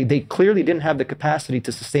 They clearly didn't have the capacity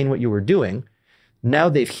to sustain what you were doing. Now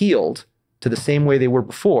they've healed to the same way they were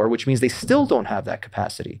before, which means they still don't have that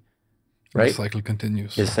capacity, right? The cycle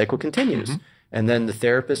continues. The cycle continues. And then the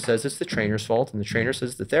therapist says it's the trainer's fault, and the trainer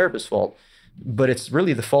says it's the therapist's fault. But it's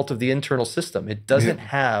really the fault of the internal system. It doesn't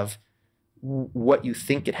have what you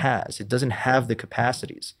think it has. It doesn't have the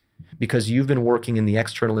capacities because you've been working in the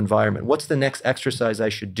external environment. What's the next exercise I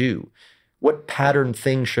should do? What pattern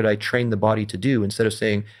thing should I train the body to do, instead of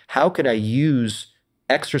saying, how can I use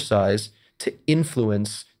exercise to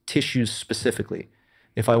influence tissues specifically?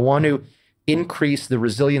 If I want to increase the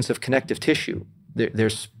resilience of connective tissue,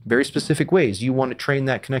 there's very specific ways. You want to train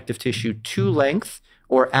that connective tissue to length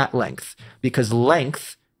or at length, because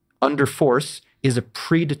length under force is a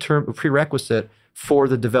prerequisite for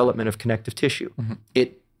the development of connective tissue.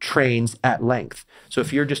 It trains at length. So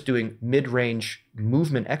if you're just doing mid-range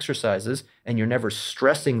movement exercises and you're never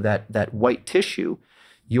stressing that white tissue,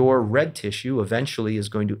 your red tissue eventually is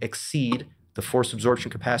going to exceed the force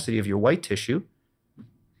absorption capacity of your white tissue,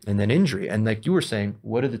 and then injury. And like you were saying,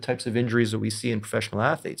 what are the types of injuries that we see in professional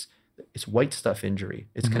athletes? It's white stuff injury.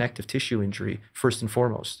 It's connective tissue injury, first and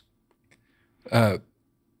foremost. I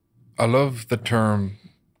love the term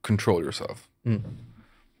control yourself,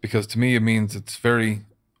 because to me it means it's very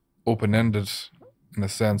open-ended in a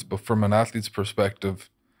sense, but from an athlete's perspective,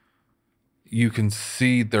 you can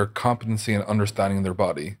see their competency and understanding their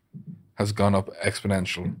body has gone up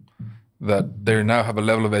exponential, that they now have a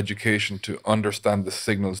level of education to understand the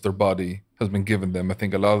signals their body has been giving them. I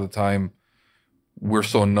think a lot of the time we're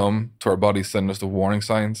so numb to our body sending us the warning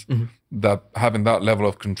signs that having that level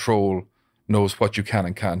of control knows what you can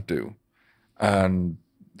and can't do. And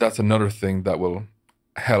that's another thing that will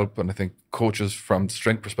help. And I think coaches from the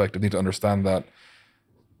strength perspective need to understand that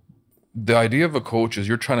the idea of a coach is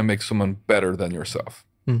you're trying to make someone better than yourself.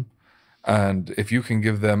 And if you can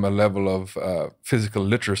give them a level of physical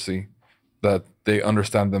literacy that they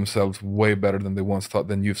understand themselves way better than they once thought,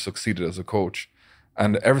 then you've succeeded as a coach.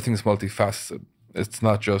 And everything's multifaceted. It's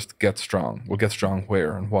not just get strong. Well, get strong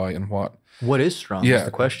where and why and what. What is strong is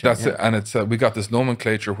the question. That's it. And it's we got this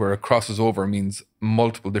nomenclature where it crosses over, means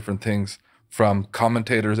multiple different things, from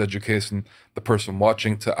commentators education, the person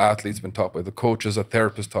watching, to athletes been taught by the coaches, a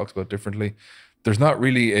therapist talks about differently. There's not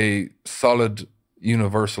really a solid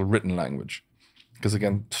universal written language, because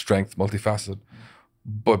again, strength, multifaceted.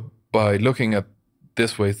 But by looking at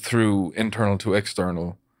this way through internal to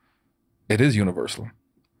external, it is universal,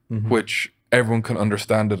 which everyone can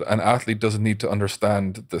understand it. An athlete doesn't need to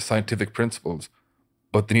understand the scientific principles,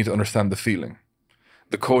 but they need to understand the feeling.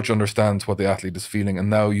 The coach understands what the athlete is feeling, and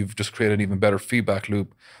now you've just created an even better feedback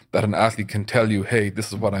loop that an athlete can tell you, hey, this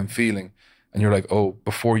is what I'm feeling. And you're like, oh,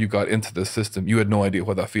 before you got into this system, you had no idea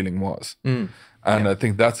what that feeling was. And I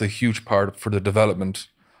think that's a huge part for the development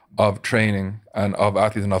of training and of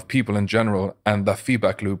athletes and of people in general. And that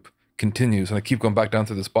feedback loop continues. And I keep going back down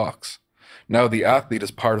to this box. Now the athlete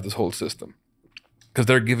is part of this whole system, because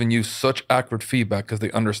they're giving you such accurate feedback because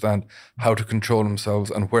they understand how to control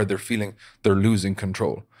themselves and where they're feeling they're losing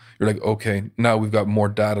control. You're like, okay, now we've got more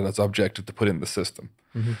data that's objective to put in the system.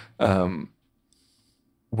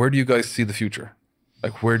 Where do you guys see the future?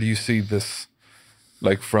 Like, where do you see this,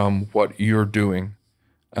 like, from what you're doing,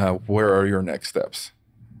 where are your next steps?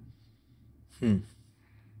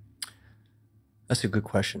 That's a good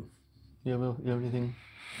question. You have anything?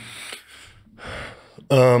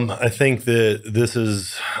 I think that this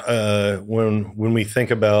is when we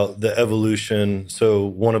think about the evolution. So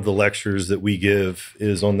one of the lectures that we give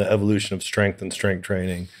is on the evolution of strength and strength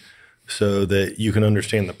training, so that you can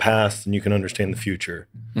understand the past and you can understand the future,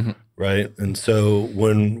 right? And so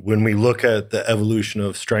when we look at the evolution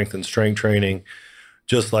of strength and strength training,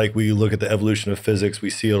 just like we look at the evolution of physics, we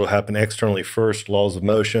see it'll happen externally first, laws of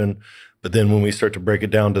motion. But then when we start to break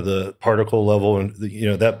it down to the particle level, and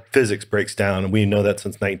that physics breaks down, and we know that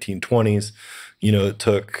since 1920s, it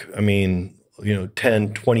took,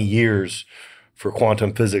 10, 20 years for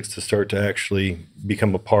quantum physics to start to actually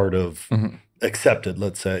become a part of accepted,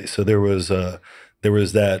 let's say. So there was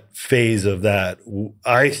that phase of that.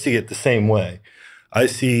 I see it the same way. I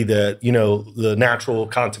see that, the natural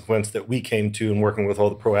consequence that we came to in working with all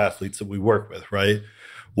the pro athletes that we work with, right?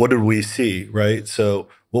 What did we see, right? So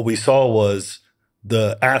what we saw was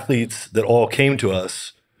the athletes that all came to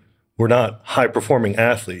us were not high-performing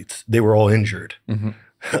athletes. They were all injured,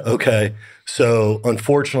 Okay. So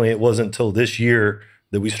unfortunately, it wasn't until this year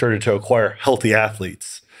that we started to acquire healthy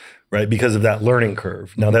athletes, right? Because of that learning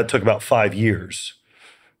curve. Now, that took about 5 years,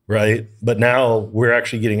 right? But now we're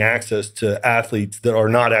actually getting access to athletes that are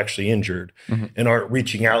not actually injured and aren't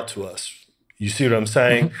reaching out to us. You see what I'm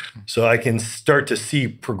saying? So I can start to see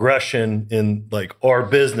progression in like our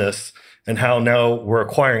business and how now we're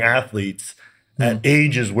acquiring athletes at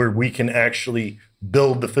ages where we can actually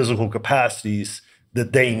build the physical capacities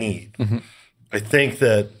that they need. I think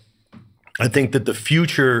that the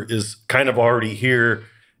future is kind of already here,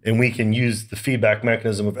 and we can use the feedback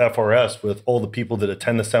mechanism of FRS with all the people that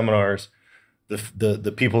attend the seminars,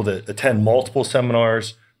 the people that attend multiple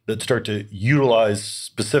seminars that start to utilize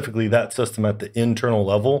specifically that system at the internal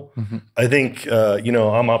level. I think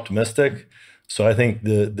I'm optimistic. So I think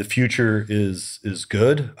the future is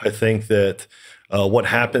good. I think that what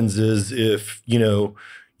happens is if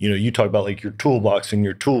you talk about like your toolbox and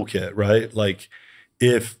your toolkit, right? Like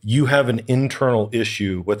if you have an internal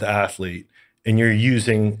issue with the athlete and you're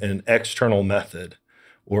using an external method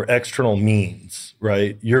or external means,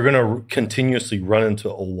 right? You're going to continuously run into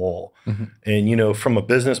a wall. And, from a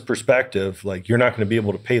business perspective, like you're not going to be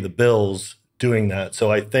able to pay the bills doing that.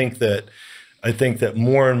 So I think that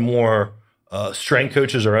more and more strength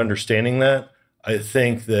coaches are understanding that. I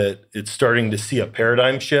think that it's starting to see a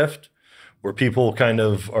paradigm shift where people kind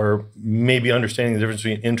of are maybe understanding the difference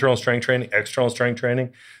between internal strength training, external strength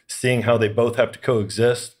training, seeing how they both have to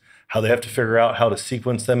coexist, how they have to figure out how to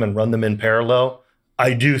sequence them and run them in parallel.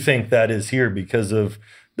 I do think that is here because of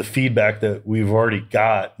the feedback that we've already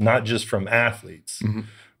got, not just from athletes,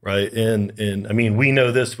 right? And I mean, we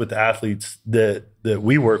know this with the athletes that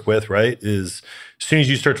we work with, right? Is as soon as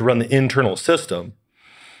you start to run the internal system,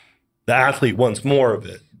 the athlete wants more of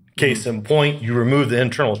it. Case in point, you remove the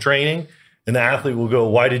internal training and the athlete will go,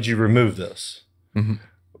 why did you remove this?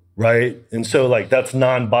 Right? And so like that's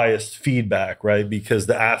non-biased feedback, right? Because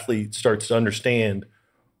the athlete starts to understand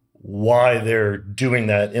why they're doing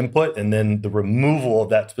that input, and then the removal of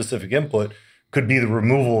that specific input could be the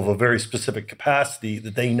removal of a very specific capacity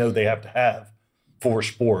that they know they have to have for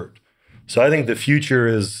sport. So I think the future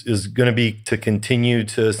is going to be to continue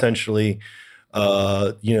to essentially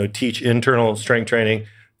teach internal strength training,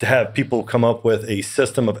 to have people come up with a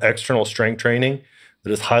system of external strength training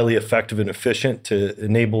that is highly effective and efficient to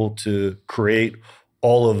enable to create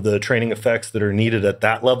all of the training effects that are needed at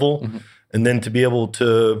that level. And then to be able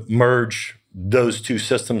to merge those two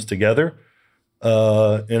systems together in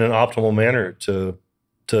an optimal manner to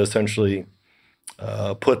essentially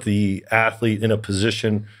put the athlete in a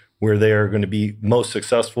position where they are going to be most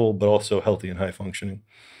successful, but also healthy and high functioning.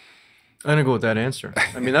 I'm gonna go with that answer.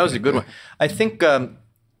 I mean, that was a good one. I think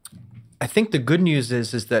the good news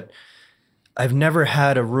is that I've never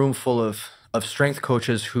had a room full of strength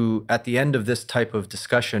coaches who, at the end of this type of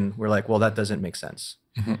discussion, were like, "Well, that doesn't make sense."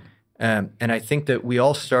 And I think that we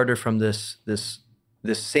all started from this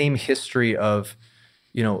same history of,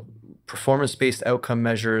 performance-based outcome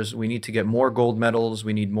measures. We need to get more gold medals.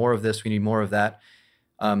 We need more of this. We need more of that.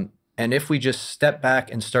 And if we just step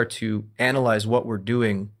back and start to analyze what we're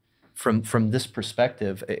doing from this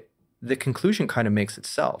perspective, the conclusion kind of makes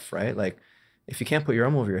itself, right? Like, if you can't put your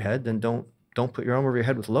arm over your head, then don't put your arm over your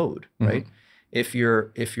head with load, right? If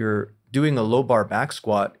you're doing a low bar back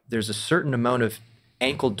squat, there's a certain amount of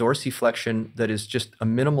ankle dorsiflexion that is just a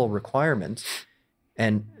minimal requirement,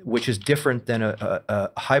 and which is different than a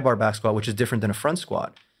high bar back squat, which is different than a front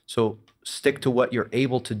squat. So stick to what you're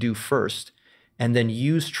able to do first, and then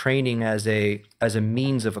use training as a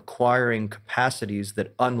means of acquiring capacities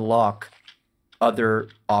that unlock other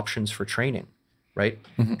options for training, right?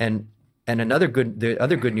 And the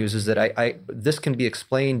other good news is that this can be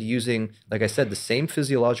explained using, like I said, the same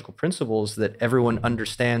physiological principles that everyone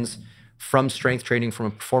understands from strength training from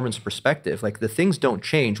a performance perspective. Like, the things don't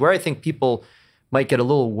change. Where I think people might get a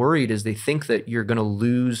little worried is they think that you're going to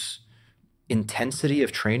lose intensity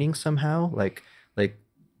of training somehow. Like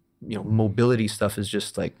mobility stuff is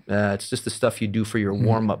just like, it's just the stuff you do for your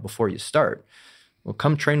warm up before you start. Well,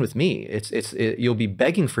 come train with me. You'll be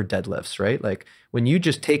begging for deadlifts, right? Like, when you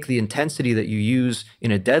just take the intensity that you use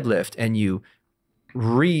in a deadlift and you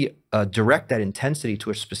redirect that intensity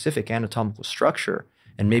to a specific anatomical structure,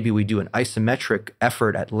 and maybe we do an isometric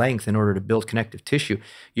effort at length in order to build connective tissue,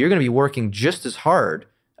 you're going to be working just as hard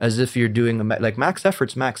as if you're doing like max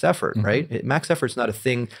effort's max effort, right? Max effort's not a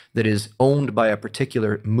thing that is owned by a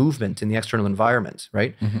particular movement in the external environment,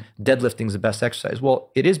 right? Deadlifting's the best exercise.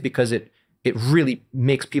 Well, it is because it really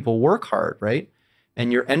makes people work hard, right?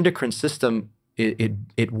 And your endocrine system,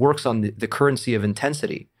 it works on the currency of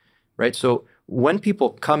intensity, right? So when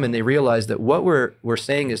people come and they realize that what we're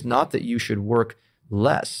saying is not that you should work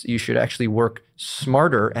less, you should actually work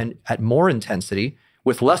smarter and at more intensity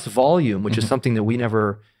with less volume, which is something that we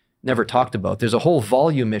never talked about. There's a whole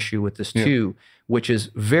volume issue with this too, which is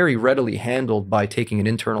very readily handled by taking an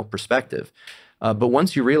internal perspective. But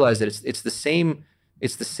once you realize that it's the same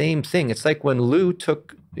thing. It's like when Lou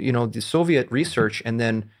took, the Soviet research and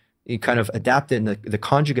then he kind of adapted and the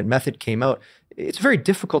conjugate method came out. It's very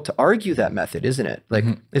difficult to argue that method, isn't it? Like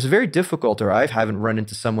it's very difficult, or I haven't run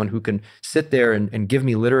into someone who can sit there and give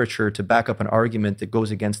me literature to back up an argument that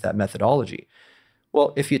goes against that methodology.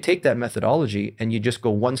 Well, if you take that methodology and you just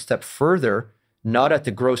go one step further, not at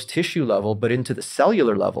the gross tissue level, but into the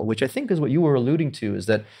cellular level, which I think is what you were alluding to, is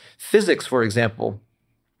that physics, for example,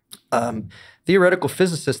 theoretical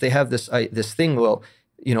physicists, they have this thing, well,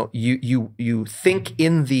 you think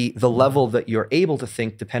in the level that you're able to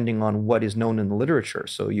think depending on what is known in the literature.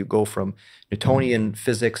 So you go from Newtonian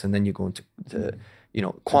physics and then you go into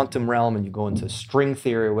quantum realm and you go into string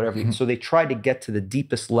theory or whatever. So they try to get to the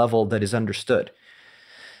deepest level that is understood.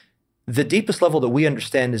 The deepest level that we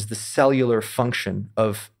understand is the cellular function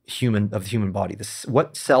of the human body.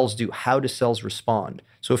 What cells do, how do cells respond?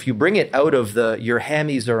 So if you bring it out of your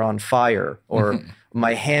hammies are on fire or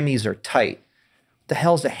my hammies are tight, what the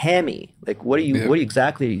hell's a hammy? Like what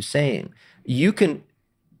exactly are you saying? You can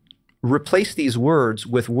replace these words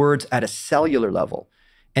with words at a cellular level.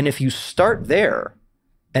 And if you start there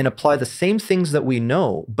and apply the same things that we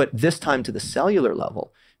know, but this time to the cellular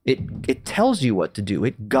level, it tells you what to do.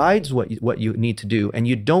 It guides what you need to do, and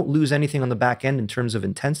you don't lose anything on the back end in terms of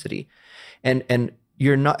intensity. And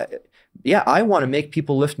you're not. Yeah, I want to make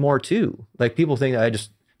people lift more too. Like people think that I just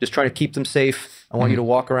trying to keep them safe. I want you to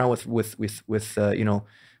walk around with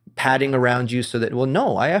padding around you so that, well,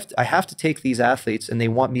 no, I have to take these athletes and they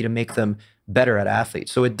want me to make them better at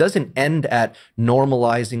athletes. So it doesn't end at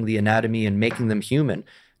normalizing the anatomy and making them human.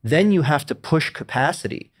 Then you have to push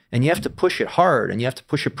capacity. And you have to push it hard and you have to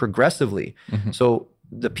push it progressively. So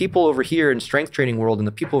the people over here in strength training world and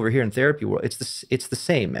the people over here in therapy world, it's the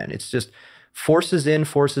same, man. It's just forces in,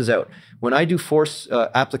 forces out. When I do force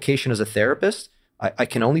application as a therapist, I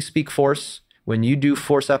can only speak force. When you do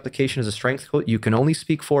force application as a strength coach, you can only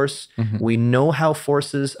speak force. We know how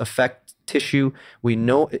forces affect tissue. We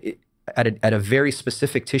know at a very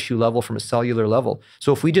specific tissue level from a cellular level.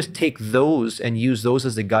 So if we just take those and use those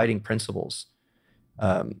as the guiding principles,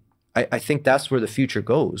 I think that's where the future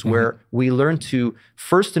goes, where we learn to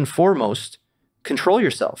first and foremost control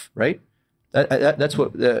yourself, right? That's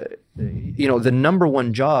what the number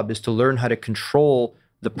one job is, to learn how to control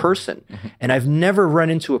the person. And I've never run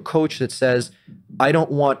into a coach that says, I don't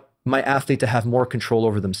want my athlete to have more control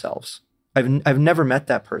over themselves. I've never met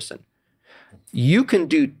that person. You can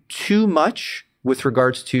do too much with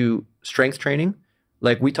regards to strength training.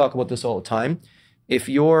 Like we talk about this all the time. If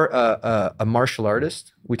you're a martial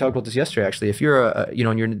artist, we talked about this yesterday, actually. If you're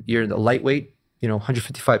you're the lightweight,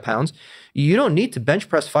 155 pounds, you don't need to bench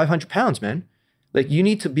press 500 pounds, man. Like you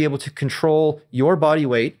need to be able to control your body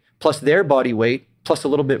weight plus their body weight plus a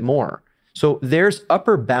little bit more. So there's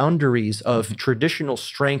upper boundaries of traditional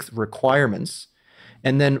strength requirements.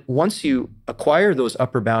 And then once you acquire those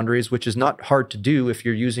upper boundaries, which is not hard to do if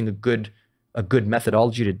you're using a good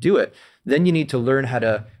methodology to do it, then you need to learn how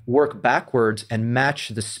to work backwards and match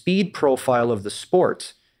the speed profile of the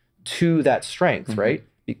sport to that strength, right?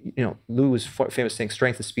 Lou is famous saying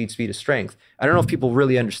strength is speed, speed is strength. I don't know if people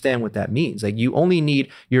really understand what that means. Like you only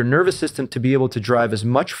need your nervous system to be able to drive as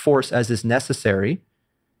much force as is necessary.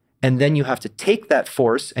 And then you have to take that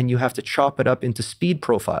force and you have to chop it up into speed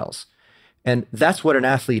profiles. And that's what an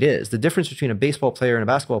athlete is. The difference between a baseball player and a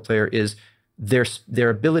basketball player is their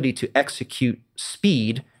ability to execute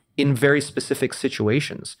speed in very specific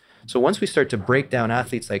situations. So once we start to break down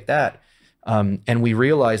athletes like that, and we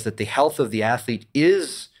realize that the health of the athlete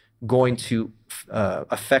is going to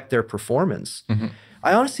affect their performance,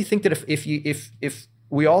 I honestly think that if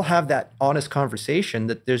we all have that honest conversation,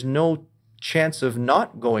 that there's no chance of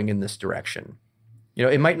not going in this direction.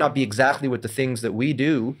 It might not be exactly what the things that we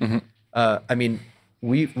do. I mean,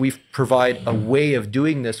 we provide a way of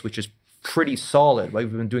doing this which is pretty solid.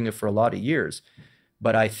 We've been doing it for a lot of years.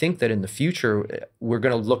 But I think that in the future, we're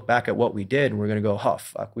going to look back at what we did and we're going to go, oh,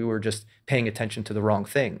 fuck, we were just paying attention to the wrong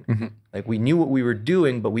thing. Like we knew what we were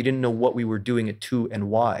doing, but we didn't know what we were doing it to and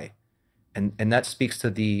why. And that speaks to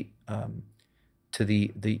the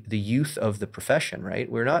youth of the profession,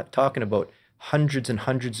 right? We're not talking about hundreds and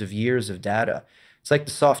hundreds of years of data. It's like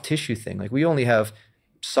the soft tissue thing. Like we only have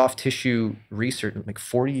soft tissue research, like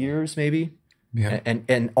 40 years maybe. Yeah.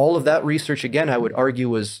 And all of that research, again, I would argue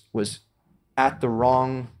was at the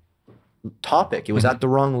wrong topic. It was at the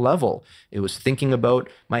wrong level. It was thinking about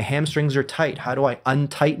my hamstrings are tight. How do I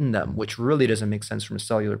untighten them? Which really doesn't make sense from a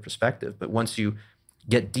cellular perspective. But once you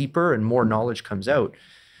get deeper and more knowledge comes out,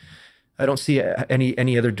 I don't see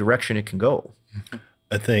any other direction it can go.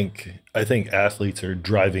 I think athletes are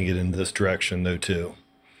driving it in this direction though too.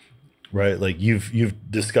 Right? Like you've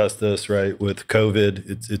discussed this, right, with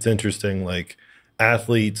COVID. It's interesting, like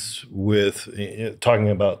athletes with talking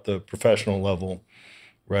about the professional level,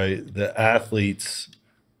 right? The athletes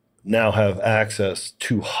now have access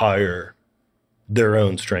to hire their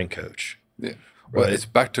own strength coach. Yeah. Well, right? It's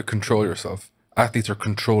back to control yourself. Athletes are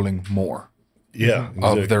controlling more exactly.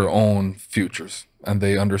 of their own futures. And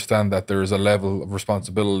they understand that there is a level of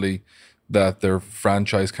responsibility that their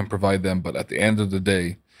franchise can provide them. But at the end of the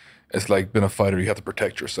day, it's like being a fighter, you have to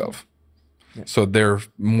protect yourself. Yeah. So the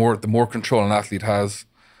more control an athlete has,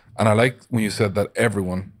 and I like when you said that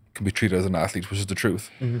everyone can be treated as an athlete, which is the truth,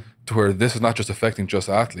 to where this is not just affecting just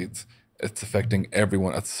athletes, it's affecting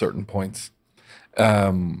everyone at certain points.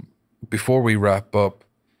 Before we wrap up,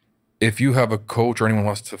 if you have a coach or anyone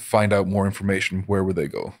wants to find out more information, where would they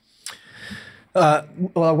go? Well,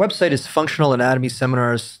 our website is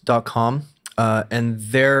functionalanatomy-seminars.com. And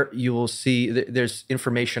there you will see there's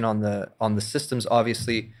information on the systems.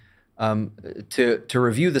 Obviously, to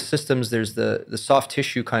review the systems, there's the soft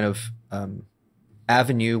tissue kind of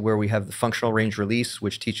avenue where we have the functional range release,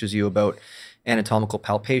 which teaches you about anatomical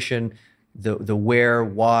palpation, the where,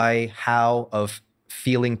 why, how of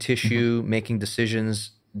feeling tissue, making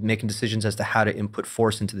decisions as to how to input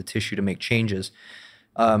force into the tissue to make changes.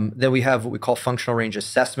 Then we have what we call functional range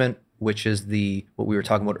assessment, which is what we were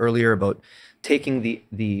talking about earlier about taking we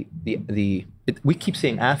keep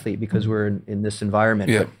saying athlete because we're in this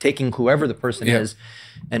environment, but taking whoever the person is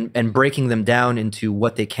and breaking them down into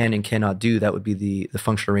what they can and cannot do. That would be the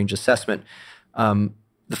functional range assessment. The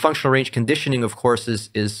functional range conditioning, of course,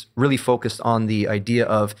 is really focused on the idea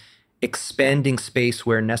of expanding space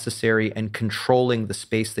where necessary and controlling the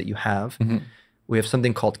space that you have. We have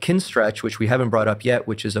something called Kinstretch, which we haven't brought up yet,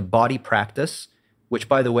 which is a body practice, which,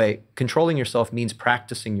 by the way, controlling yourself means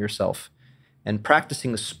practicing yourself. And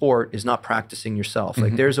practicing the sport is not practicing yourself.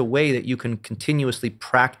 Like there's a way that you can continuously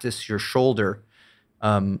practice your shoulder,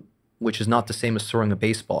 which is not the same as throwing a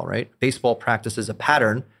baseball, right? Baseball practice is a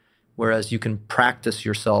pattern, whereas you can practice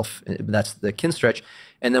yourself. That's the Kinstretch.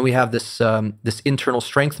 And then we have this internal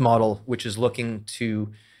strength model, which is looking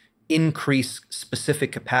to increase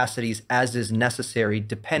specific capacities as is necessary,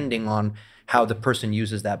 depending on how the person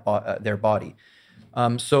uses their body.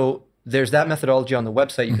 So there's that methodology on the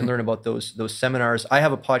website. You can learn about those seminars. I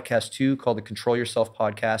have a podcast too called the Control Yourself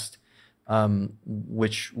Podcast,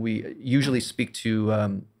 which we usually speak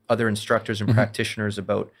to other instructors and practitioners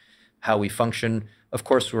about how we function. Of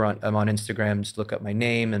course, I'm on Instagram. Just look up my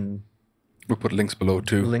name, and we'll put links below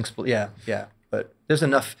too. Yeah. But there's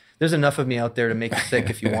enough of me out there to make you sick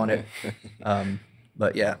if you want it.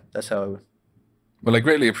 But yeah, that's how I would. Well, I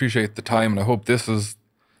greatly appreciate the time, and I hope this is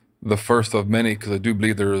the first of many, because I do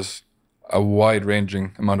believe there is a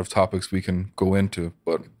wide-ranging amount of topics we can go into.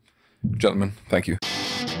 But gentlemen, thank you.